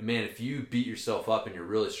 and man, if you beat yourself up and you're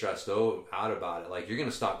really stressed out about it, like you're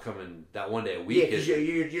gonna stop coming that 1 day a week. Yeah, because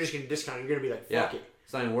you're just gonna discount. You're gonna be like, fuck it.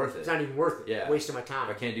 It's not even worth it. It's not even worth it. Yeah, wasting my time.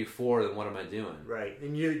 If I can't do 4, then what am I doing? Right,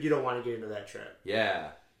 and you don't want to get into that trap.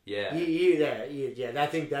 Yeah. Yeah. I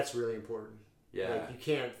think that's really important. Yeah. Like you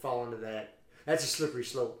can't fall into that. That's a slippery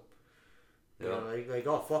slope. You Yeah. know, like,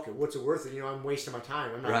 oh, fuck it. What's it worth it? You know, I'm wasting my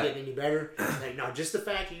time. I'm not Right. getting any better. Like, no, just the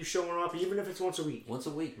fact that you're showing up, even if it's once a week. Once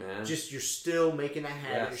a week, man. Just, you're still making a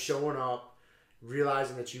habit. Yes. You're showing up,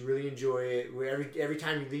 realizing that you really enjoy it. Every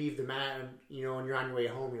time you leave the mat, you know, and you're on your way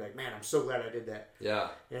home, you're like, man, I'm so glad I did that. Yeah.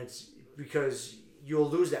 And it's because you'll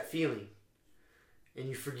lose that feeling. And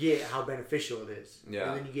you forget how beneficial it is.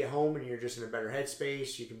 Yeah. And then you get home and you're just in a better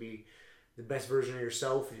headspace. You can be the best version of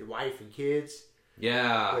yourself with your wife and kids.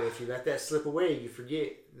 Yeah. But if you let that slip away, you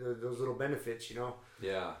forget those little benefits, you know?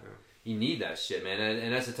 Yeah. You need that shit, man.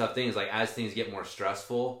 And that's the tough thing is like as things get more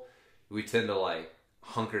stressful, we tend to like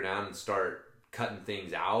hunker down and start cutting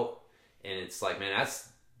things out. And it's like, man, that's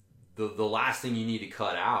the last thing you need to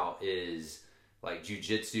cut out is like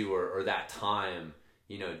jujitsu or that time,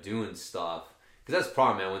 you know, doing stuff. Because that's the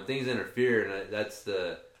problem, man. When things interfere, and that's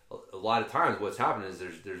a lot of times what's happening is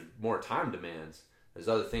there's more time demands. There's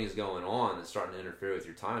other things going on that's starting to interfere with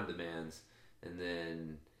your time demands, and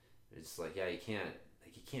then it's like, yeah, you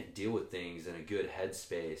can't deal with things in a good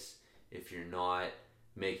headspace if you're not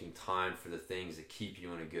making time for the things that keep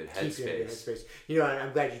you in a good headspace. You know,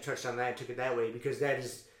 I'm glad you touched on that and took it that way, because that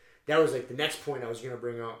was like the next point I was going to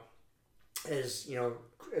bring up, as you know,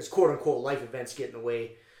 as quote unquote life events get in the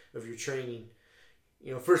way of your training.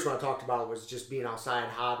 You know, first one I talked about was just being outside,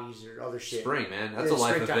 hobbies or other shit. Spring, man. That's a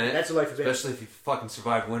life event. That's a life event. Especially if you fucking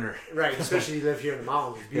survive winter. Right, especially if you live here in the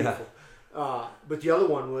mountains. It's beautiful. Yeah. But the other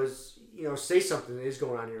one was, you know, say something that is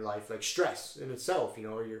going on in your life, like stress in itself, you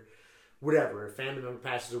know, or your whatever, a family member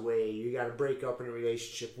passes away, you got to break up in a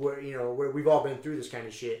relationship, where, you know, where we've all been through this kind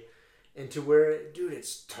of shit. And to where, dude,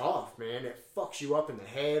 it's tough, man. It fucks you up in the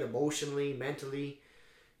head, emotionally, mentally.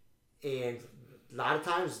 And a lot of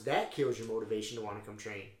times that kills your motivation to want to come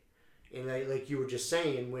train. And like you were just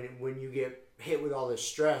saying, when you get hit with all this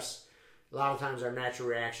stress, a lot of times our natural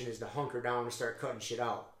reaction is to hunker down and start cutting shit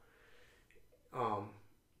out.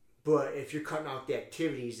 But if you're cutting out the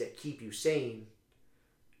activities that keep you sane,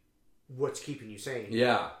 what's keeping you sane?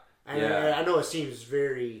 Yeah. And yeah. I know it seems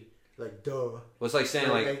very like duh. Well, it's like saying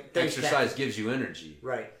like exercise gives you energy.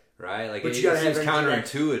 Right. Right? Like but it seems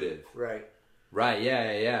counterintuitive. Right. Right,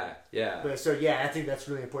 yeah. But so yeah, I think that's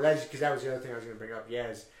really important. Because that was the other thing I was going to bring up. Yeah,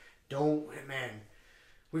 is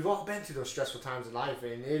we've all been through those stressful times in life,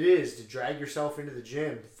 and it is to drag yourself into the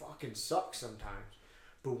gym. Fucking sucks sometimes.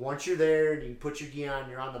 But once you're there and you put your gi on,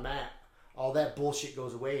 you're on the mat, all that bullshit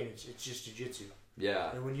goes away and it's just jiu-jitsu.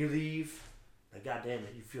 Yeah. And when you leave, like, God damn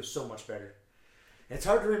it, you feel so much better. And it's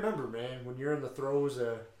hard to remember, man, when you're in the throes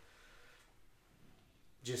of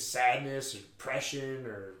just sadness or depression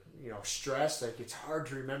or, stress. Like, it's hard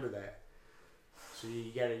to remember that. So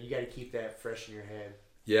you gotta keep that fresh in your head.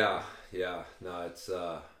 Yeah. No, it's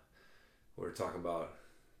we were talking about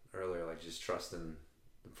earlier, like just trusting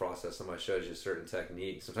the process. Somebody shows you a certain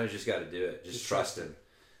technique. Sometimes you just got to do it. Just trust him.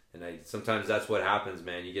 And sometimes that's what happens,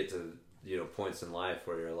 man. You get to points in life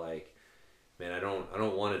where you're like, man, I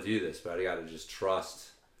don't want to do this, but I got to just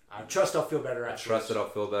trust. I trust I'll feel better afterwards. I trust that I'll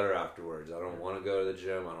feel better afterwards. I don't want to go to the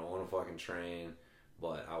gym. I don't want to fucking train,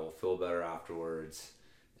 but I will feel better afterwards.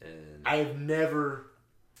 And I have never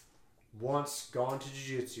once gone to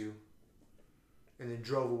jiu-jitsu and then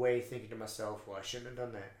drove away thinking to myself, well, I shouldn't have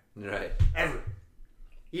done that. Right. Ever.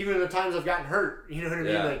 Even the times I've gotten hurt, you know what I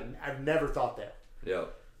mean? Yeah. Like, I've never thought that.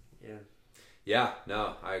 Yep. Yeah. Yeah,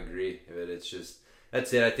 no, I agree. But it's just,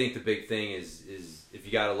 that's it. I think the big thing is if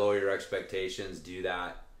you got to lower your expectations, do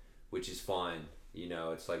that, which is fine.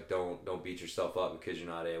 It's like, don't beat yourself up because you're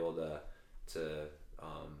not able to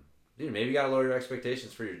maybe you got to lower your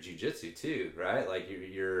expectations for your jiu-jitsu too, right? Like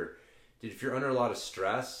if you're under a lot of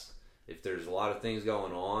stress, if there's a lot of things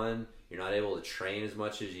going on, you're not able to train as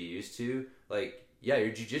much as you used to, like, yeah,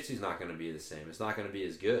 your jiu-jitsu is not going to be the same. It's not going to be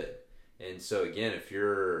as good. And so again, if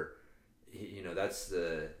you're, if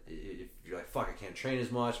you're like, fuck, I can't train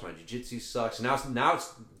as much, my jiu-jitsu sucks. Now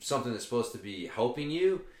it's something that's supposed to be helping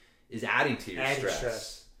you is adding to your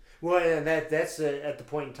stress. Well, and that's at the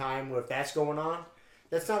point in time where if that's going on,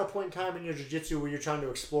 that's not a point in time in your jiu-jitsu where you're trying to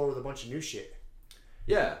explore with a bunch of new shit.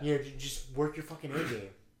 Yeah. You just work your fucking A game.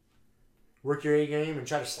 Work your A game and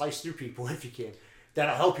try to slice through people if you can.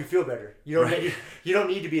 That'll help you feel better. You don't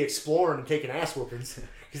need to be exploring and taking ass whoopings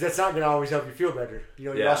because that's not going to always help you feel better.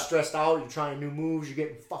 You're all stressed out. You're trying new moves. You're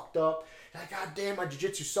getting fucked up. You're like, God damn, my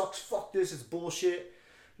jiu-jitsu sucks. Fuck this. It's bullshit.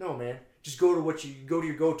 No, man. Just go to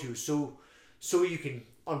your go-to so you can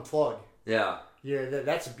unplug. Yeah. Yeah,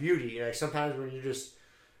 that's a beauty. Like sometimes when you're just,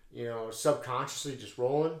 subconsciously just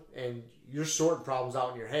rolling and you're sorting problems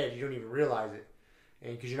out in your head, you don't even realize it.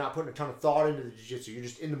 And because you're not putting a ton of thought into the jiu-jitsu, you're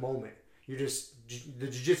just in the moment. The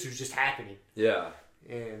jiu-jitsu is just happening. Yeah.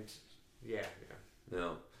 And yeah.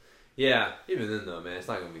 No. Yeah. Even then though, man, it's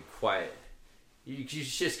not going to be quite. You're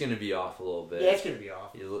just going to be off a little bit. Yeah, it's going to be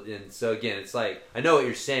off. And so again, it's like, I know what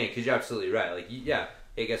you're saying because you're absolutely right. Like, yeah,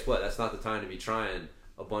 hey, guess what? That's not the time to be trying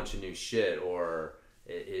a bunch of new shit or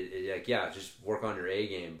just work on your A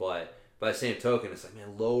game. But by the same token, it's like,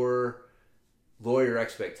 man, lower your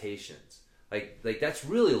expectations. Like that's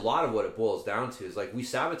really a lot of what it boils down to is like we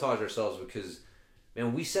sabotage ourselves because,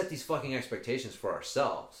 man, we set these fucking expectations for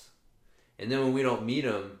ourselves. And then when we don't meet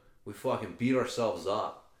them, we fucking beat ourselves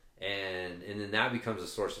up. And then that becomes a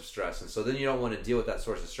source of stress. And so then you don't want to deal with that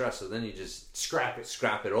source of stress. So then you just scrap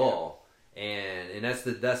it all. And that's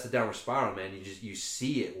the downward spiral, man. You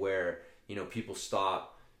see it where, people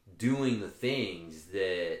stop doing the things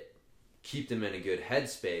that keep them in a good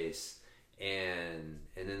headspace. And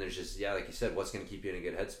then there's just, like you said, what's going to keep you in a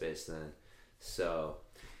good headspace then? So,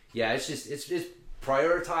 yeah, it's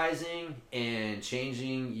prioritizing and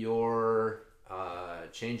changing your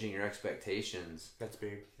expectations. That's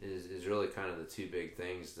big. Is really kind of the two big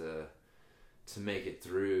things to make it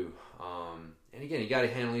through. And again, you got to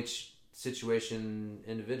handle each situation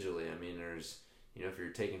individually. I mean, there's, if you're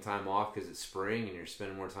taking time off because it's spring and you're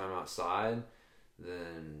spending more time outside,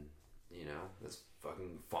 then, that's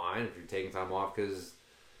fucking fine. If you're taking time off because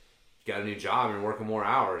you got a new job and you're working more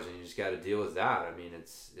hours and you just got to deal with that. I mean,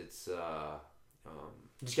 it's you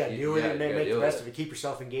just got to deal with it and make the best of it. Keep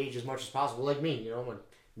yourself engaged as much as possible. Like me, my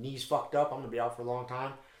knee's fucked up. I'm going to be out for a long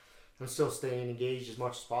time. I'm still staying engaged as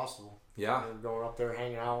much as possible. Yeah. Going up there,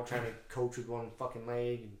 hanging out, trying to coach with one fucking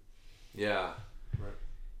leg. And, yeah. Right.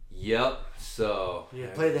 Yep. So. You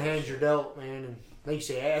play the hands you're dealt, man. And like you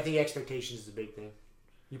say, I think expectations is a big thing.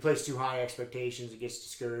 You place too high expectations, it gets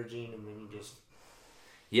discouraging, and then you just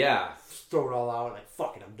throw it all out like,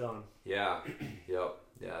 fuck it, I'm done. Yeah. Yep.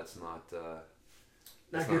 Yeah, it's not good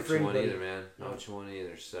not for what you want anybody. either, man. Not what you want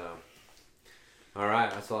either. So, all right,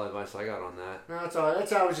 that's all the advice I got on that. No, that's all.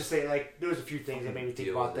 That's all I was just saying. Like, there was a few things that made me think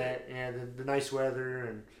Deal about with that. Yeah, the nice weather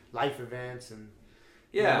and life events and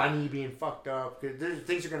Yeah. my knee being fucked up. 'Cause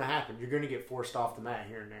things are going to happen. You're going to get forced off the mat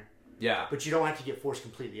here and there. Yeah. But you don't have to get forced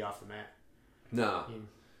completely off the mat. No.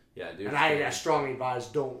 Yeah, dude. And I strongly advise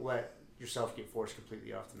don't let yourself get forced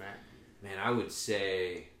completely off the mat. Man, I would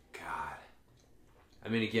say, God. I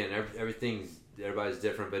mean, again, everything's everybody's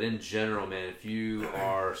different, but in general, man, if you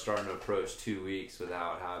are starting to approach 2 weeks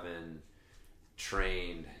without having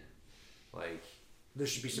trained, like, There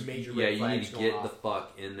should be some major yeah, red you flags need to going get off. the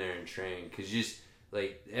fuck in there and train, because you just,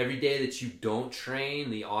 like, every day that you don't train,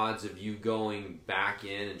 the odds of you going back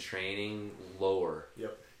in and training lower.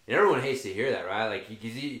 Yep. And everyone hates to hear that, right? Like,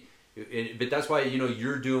 but that's why, you know,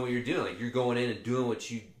 you're doing what you're doing. Like, you're going in and doing what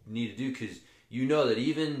you need to do, because you know that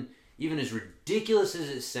even as ridiculous as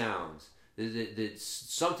it sounds, that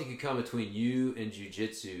something could come between you and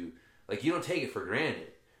jiu-jitsu. Like, you don't take it for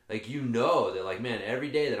granted. Like, you know that, like, man, every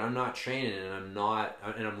day that I'm not training and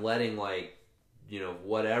I'm letting, like, you know,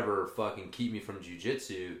 whatever fucking keep me from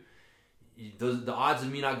jiu-jitsu, the odds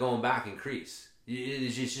of me not going back increase.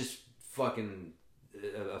 It's just fucking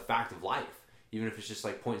a fact of life. Even if it's just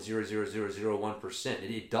like 0.00001%,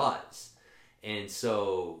 it does. And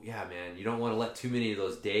so, yeah, man, you don't want to let too many of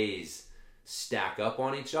those days stack up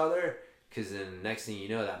on each other, because then next thing you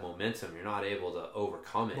know, that momentum, you're not able to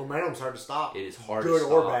overcome it. Momentum's hard to stop. It is hard Good to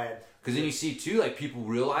stop. or bad. Because then you see, too, like, people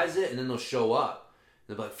realize it, and then they'll show up.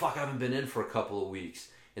 They'll be like, fuck, I haven't been in for a couple of weeks.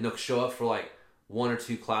 And they'll show up for, like, 1 or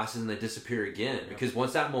 2 classes, and they disappear again. Yeah. Because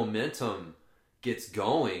once that momentum gets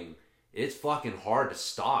going, it's fucking hard to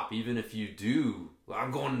stop, even if you do.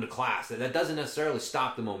 I'm going into class. That doesn't necessarily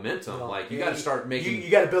stop the momentum. No. Like, you got to start making. You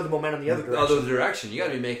got to build the momentum the other direction. You got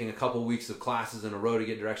to be making a couple weeks of classes in a row to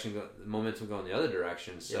get momentum going the other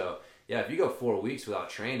direction. So yeah, if you go 4 weeks without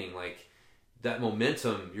training, like, that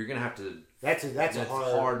momentum, you're gonna have to. That's a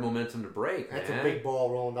hard momentum to break. That's man. a big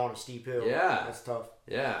ball rolling down a steep hill. Yeah, that's tough.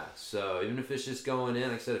 Yeah. So even if it's just going in,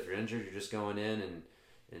 like I said, if you're injured, you're just going in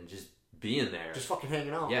and just being there. Just fucking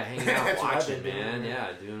hanging out. Yeah, hanging out, watching, man.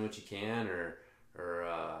 Yeah, doing what you can, or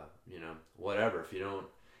you know, whatever. If you don't,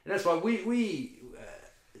 and that's why we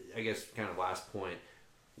I guess, kind of last point,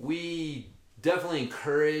 we definitely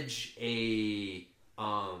encourage a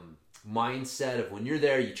mindset of when you're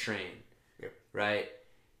there, you train. Yep. Right.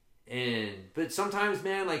 But sometimes,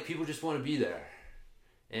 man, like, people just want to be there.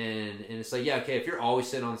 And it's like, yeah, okay, if you're always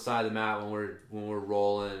sitting on the side of the mat when we're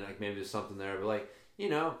rolling, like, maybe there's something there, but, like, you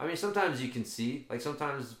know, I mean, sometimes you can see, like,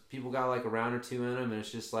 sometimes people got, like, a round or two in them, and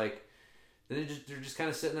it's just like, they're just kind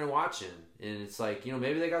of sitting there watching, and it's like, you know,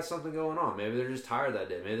 maybe they got something going on, maybe they're just tired that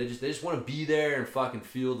day, maybe they just want to be there and fucking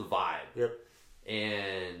feel the vibe. Yep.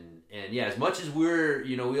 And yeah, as much as we're,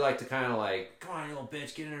 you know, we like to kind of like, come on, you little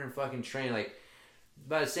bitch, get in there and fucking train, like,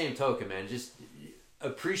 by the same token, man, just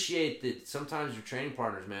appreciate that sometimes your training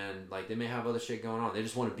partners, man, like, they may have other shit going on. They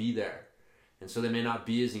just want to be there. And so they may not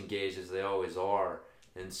be as engaged as they always are.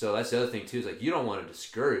 And so that's the other thing, too, is, like, you don't want to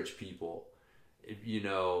discourage people, you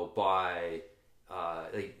know, by,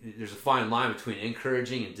 like, there's a fine line between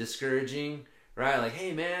encouraging and discouraging, right? Like,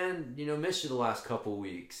 hey, man, you know, missed you the last couple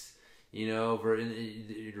weeks, you know,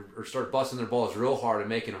 or start busting their balls real hard and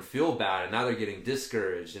making them feel bad, and now they're getting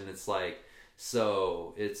discouraged. And it's like,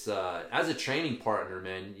 so it's, as a training partner,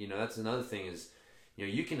 man, you know, that's another thing is, you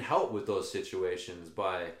know, you can help with those situations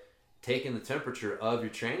by taking the temperature of your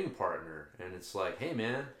training partner. And it's like, hey,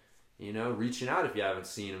 man, you know, reaching out if you haven't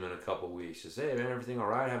seen him in a couple weeks. Just, hey, man, everything all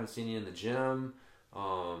right? Haven't seen you in the gym.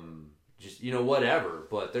 Just, you know, whatever.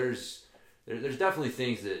 But there's definitely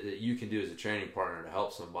things that you can do as a training partner to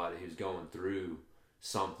help somebody who's going through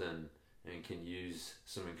something and can use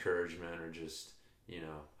some encouragement, or just, you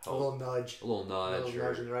know, help. A little nudge or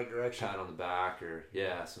in the right direction, pat on the back, or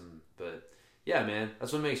but yeah, man,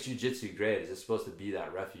 that's what makes jiu-jitsu great. Is it's supposed to be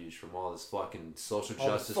that refuge from all this fucking social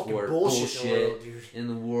justice fucking bullshit in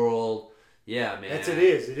the world. Yeah, man. It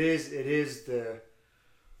is the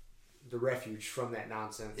refuge from that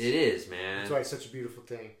nonsense. It is, man. That's why it's such a beautiful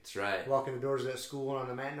thing. That's right. Walking the doors of that school and on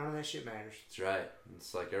the mat, none of that shit matters. That's right.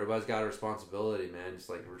 It's like everybody's got a responsibility, man. Just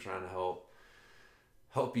like we're trying to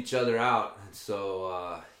help each other out. And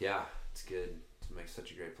so, yeah, it's good to make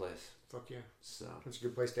such a great place. Fuck yeah. So that's a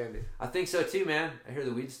good place to end it. I think so too, man. I hear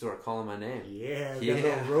the weed store calling my name. Yeah, we got a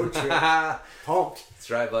little road trip. Pumped.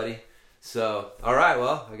 That's right, buddy. So, all right,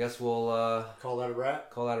 well, I guess we'll call that a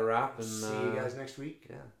wrap. And see you guys next week.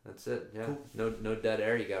 Yeah, that's it. Yeah, cool. No dead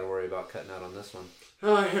air you got to worry about cutting out on this one.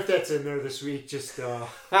 If that's in there this week, just well,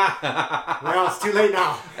 it's too late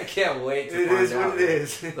now. I can't wait to find out. It is what it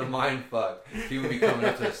is. The mind fuck. People be coming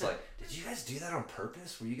up to us like, "Did you guys do that on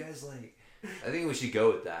purpose? Were you guys like?" I think we should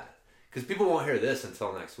go with that, because people won't hear this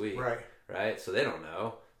until next week, right? So they don't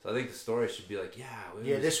know. So I think the story should be like,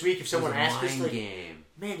 this week if someone asks us, like, game.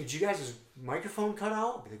 Man, did you guys' microphone cut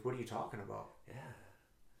out? I'll be like, what are you talking about? Yeah.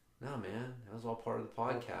 No, man. That was all part of the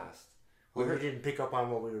podcast. We didn't pick up on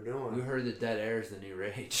what we were doing. We heard that dead air is the new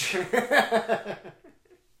rage.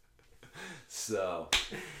 So,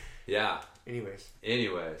 yeah. Anyways.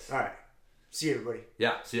 All right. See you, everybody.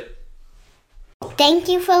 Yeah, see ya. Thank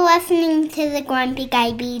you for listening to the Grumpy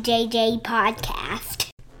Guy BJJ podcast.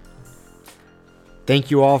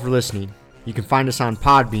 Thank you all for listening. You can find us on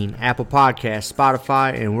Podbean, Apple Podcasts,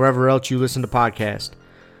 Spotify, and wherever else you listen to podcasts.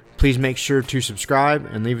 Please make sure to subscribe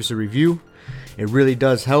and leave us a review. It really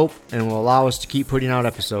does help and will allow us to keep putting out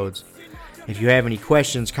episodes. If you have any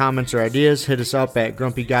questions, comments, or ideas, hit us up at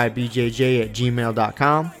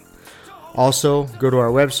grumpyguybjj@gmail.com. Also, go to our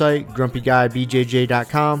website,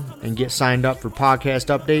 grumpyguybjj.com, and get signed up for podcast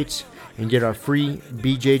updates and get our free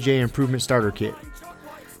BJJ Improvement Starter Kit.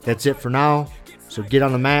 That's it for now, so get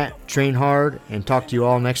on the mat, train hard, and talk to you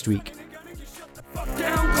all next week.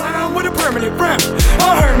 Down clown with a permanent rep,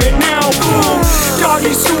 a hermit now, boom.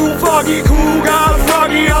 Doggy stool, foggy, cool, got a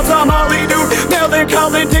froggy, I'll Molly dude.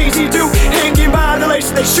 Melancholy Daisy Duke, hanging by the lace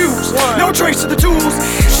of their shoes. No trace of the tools,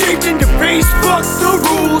 shaped into face, fuck the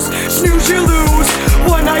rules. Snooze, you lose,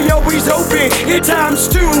 one eye always open, at times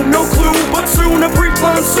two, no clue. But soon a brief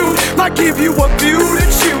monsoon might give you a view to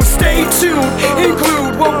choose. Stay tuned,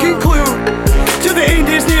 include, won't conclude. To the end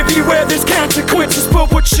is near, beware there's consequences for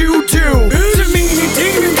what you do. To me,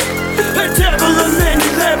 demon, a devil of many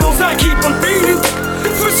levels, I keep on beating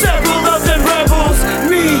for several of them rebels.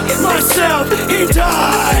 Me, myself, and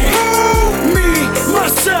I. Me,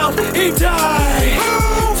 myself, and I.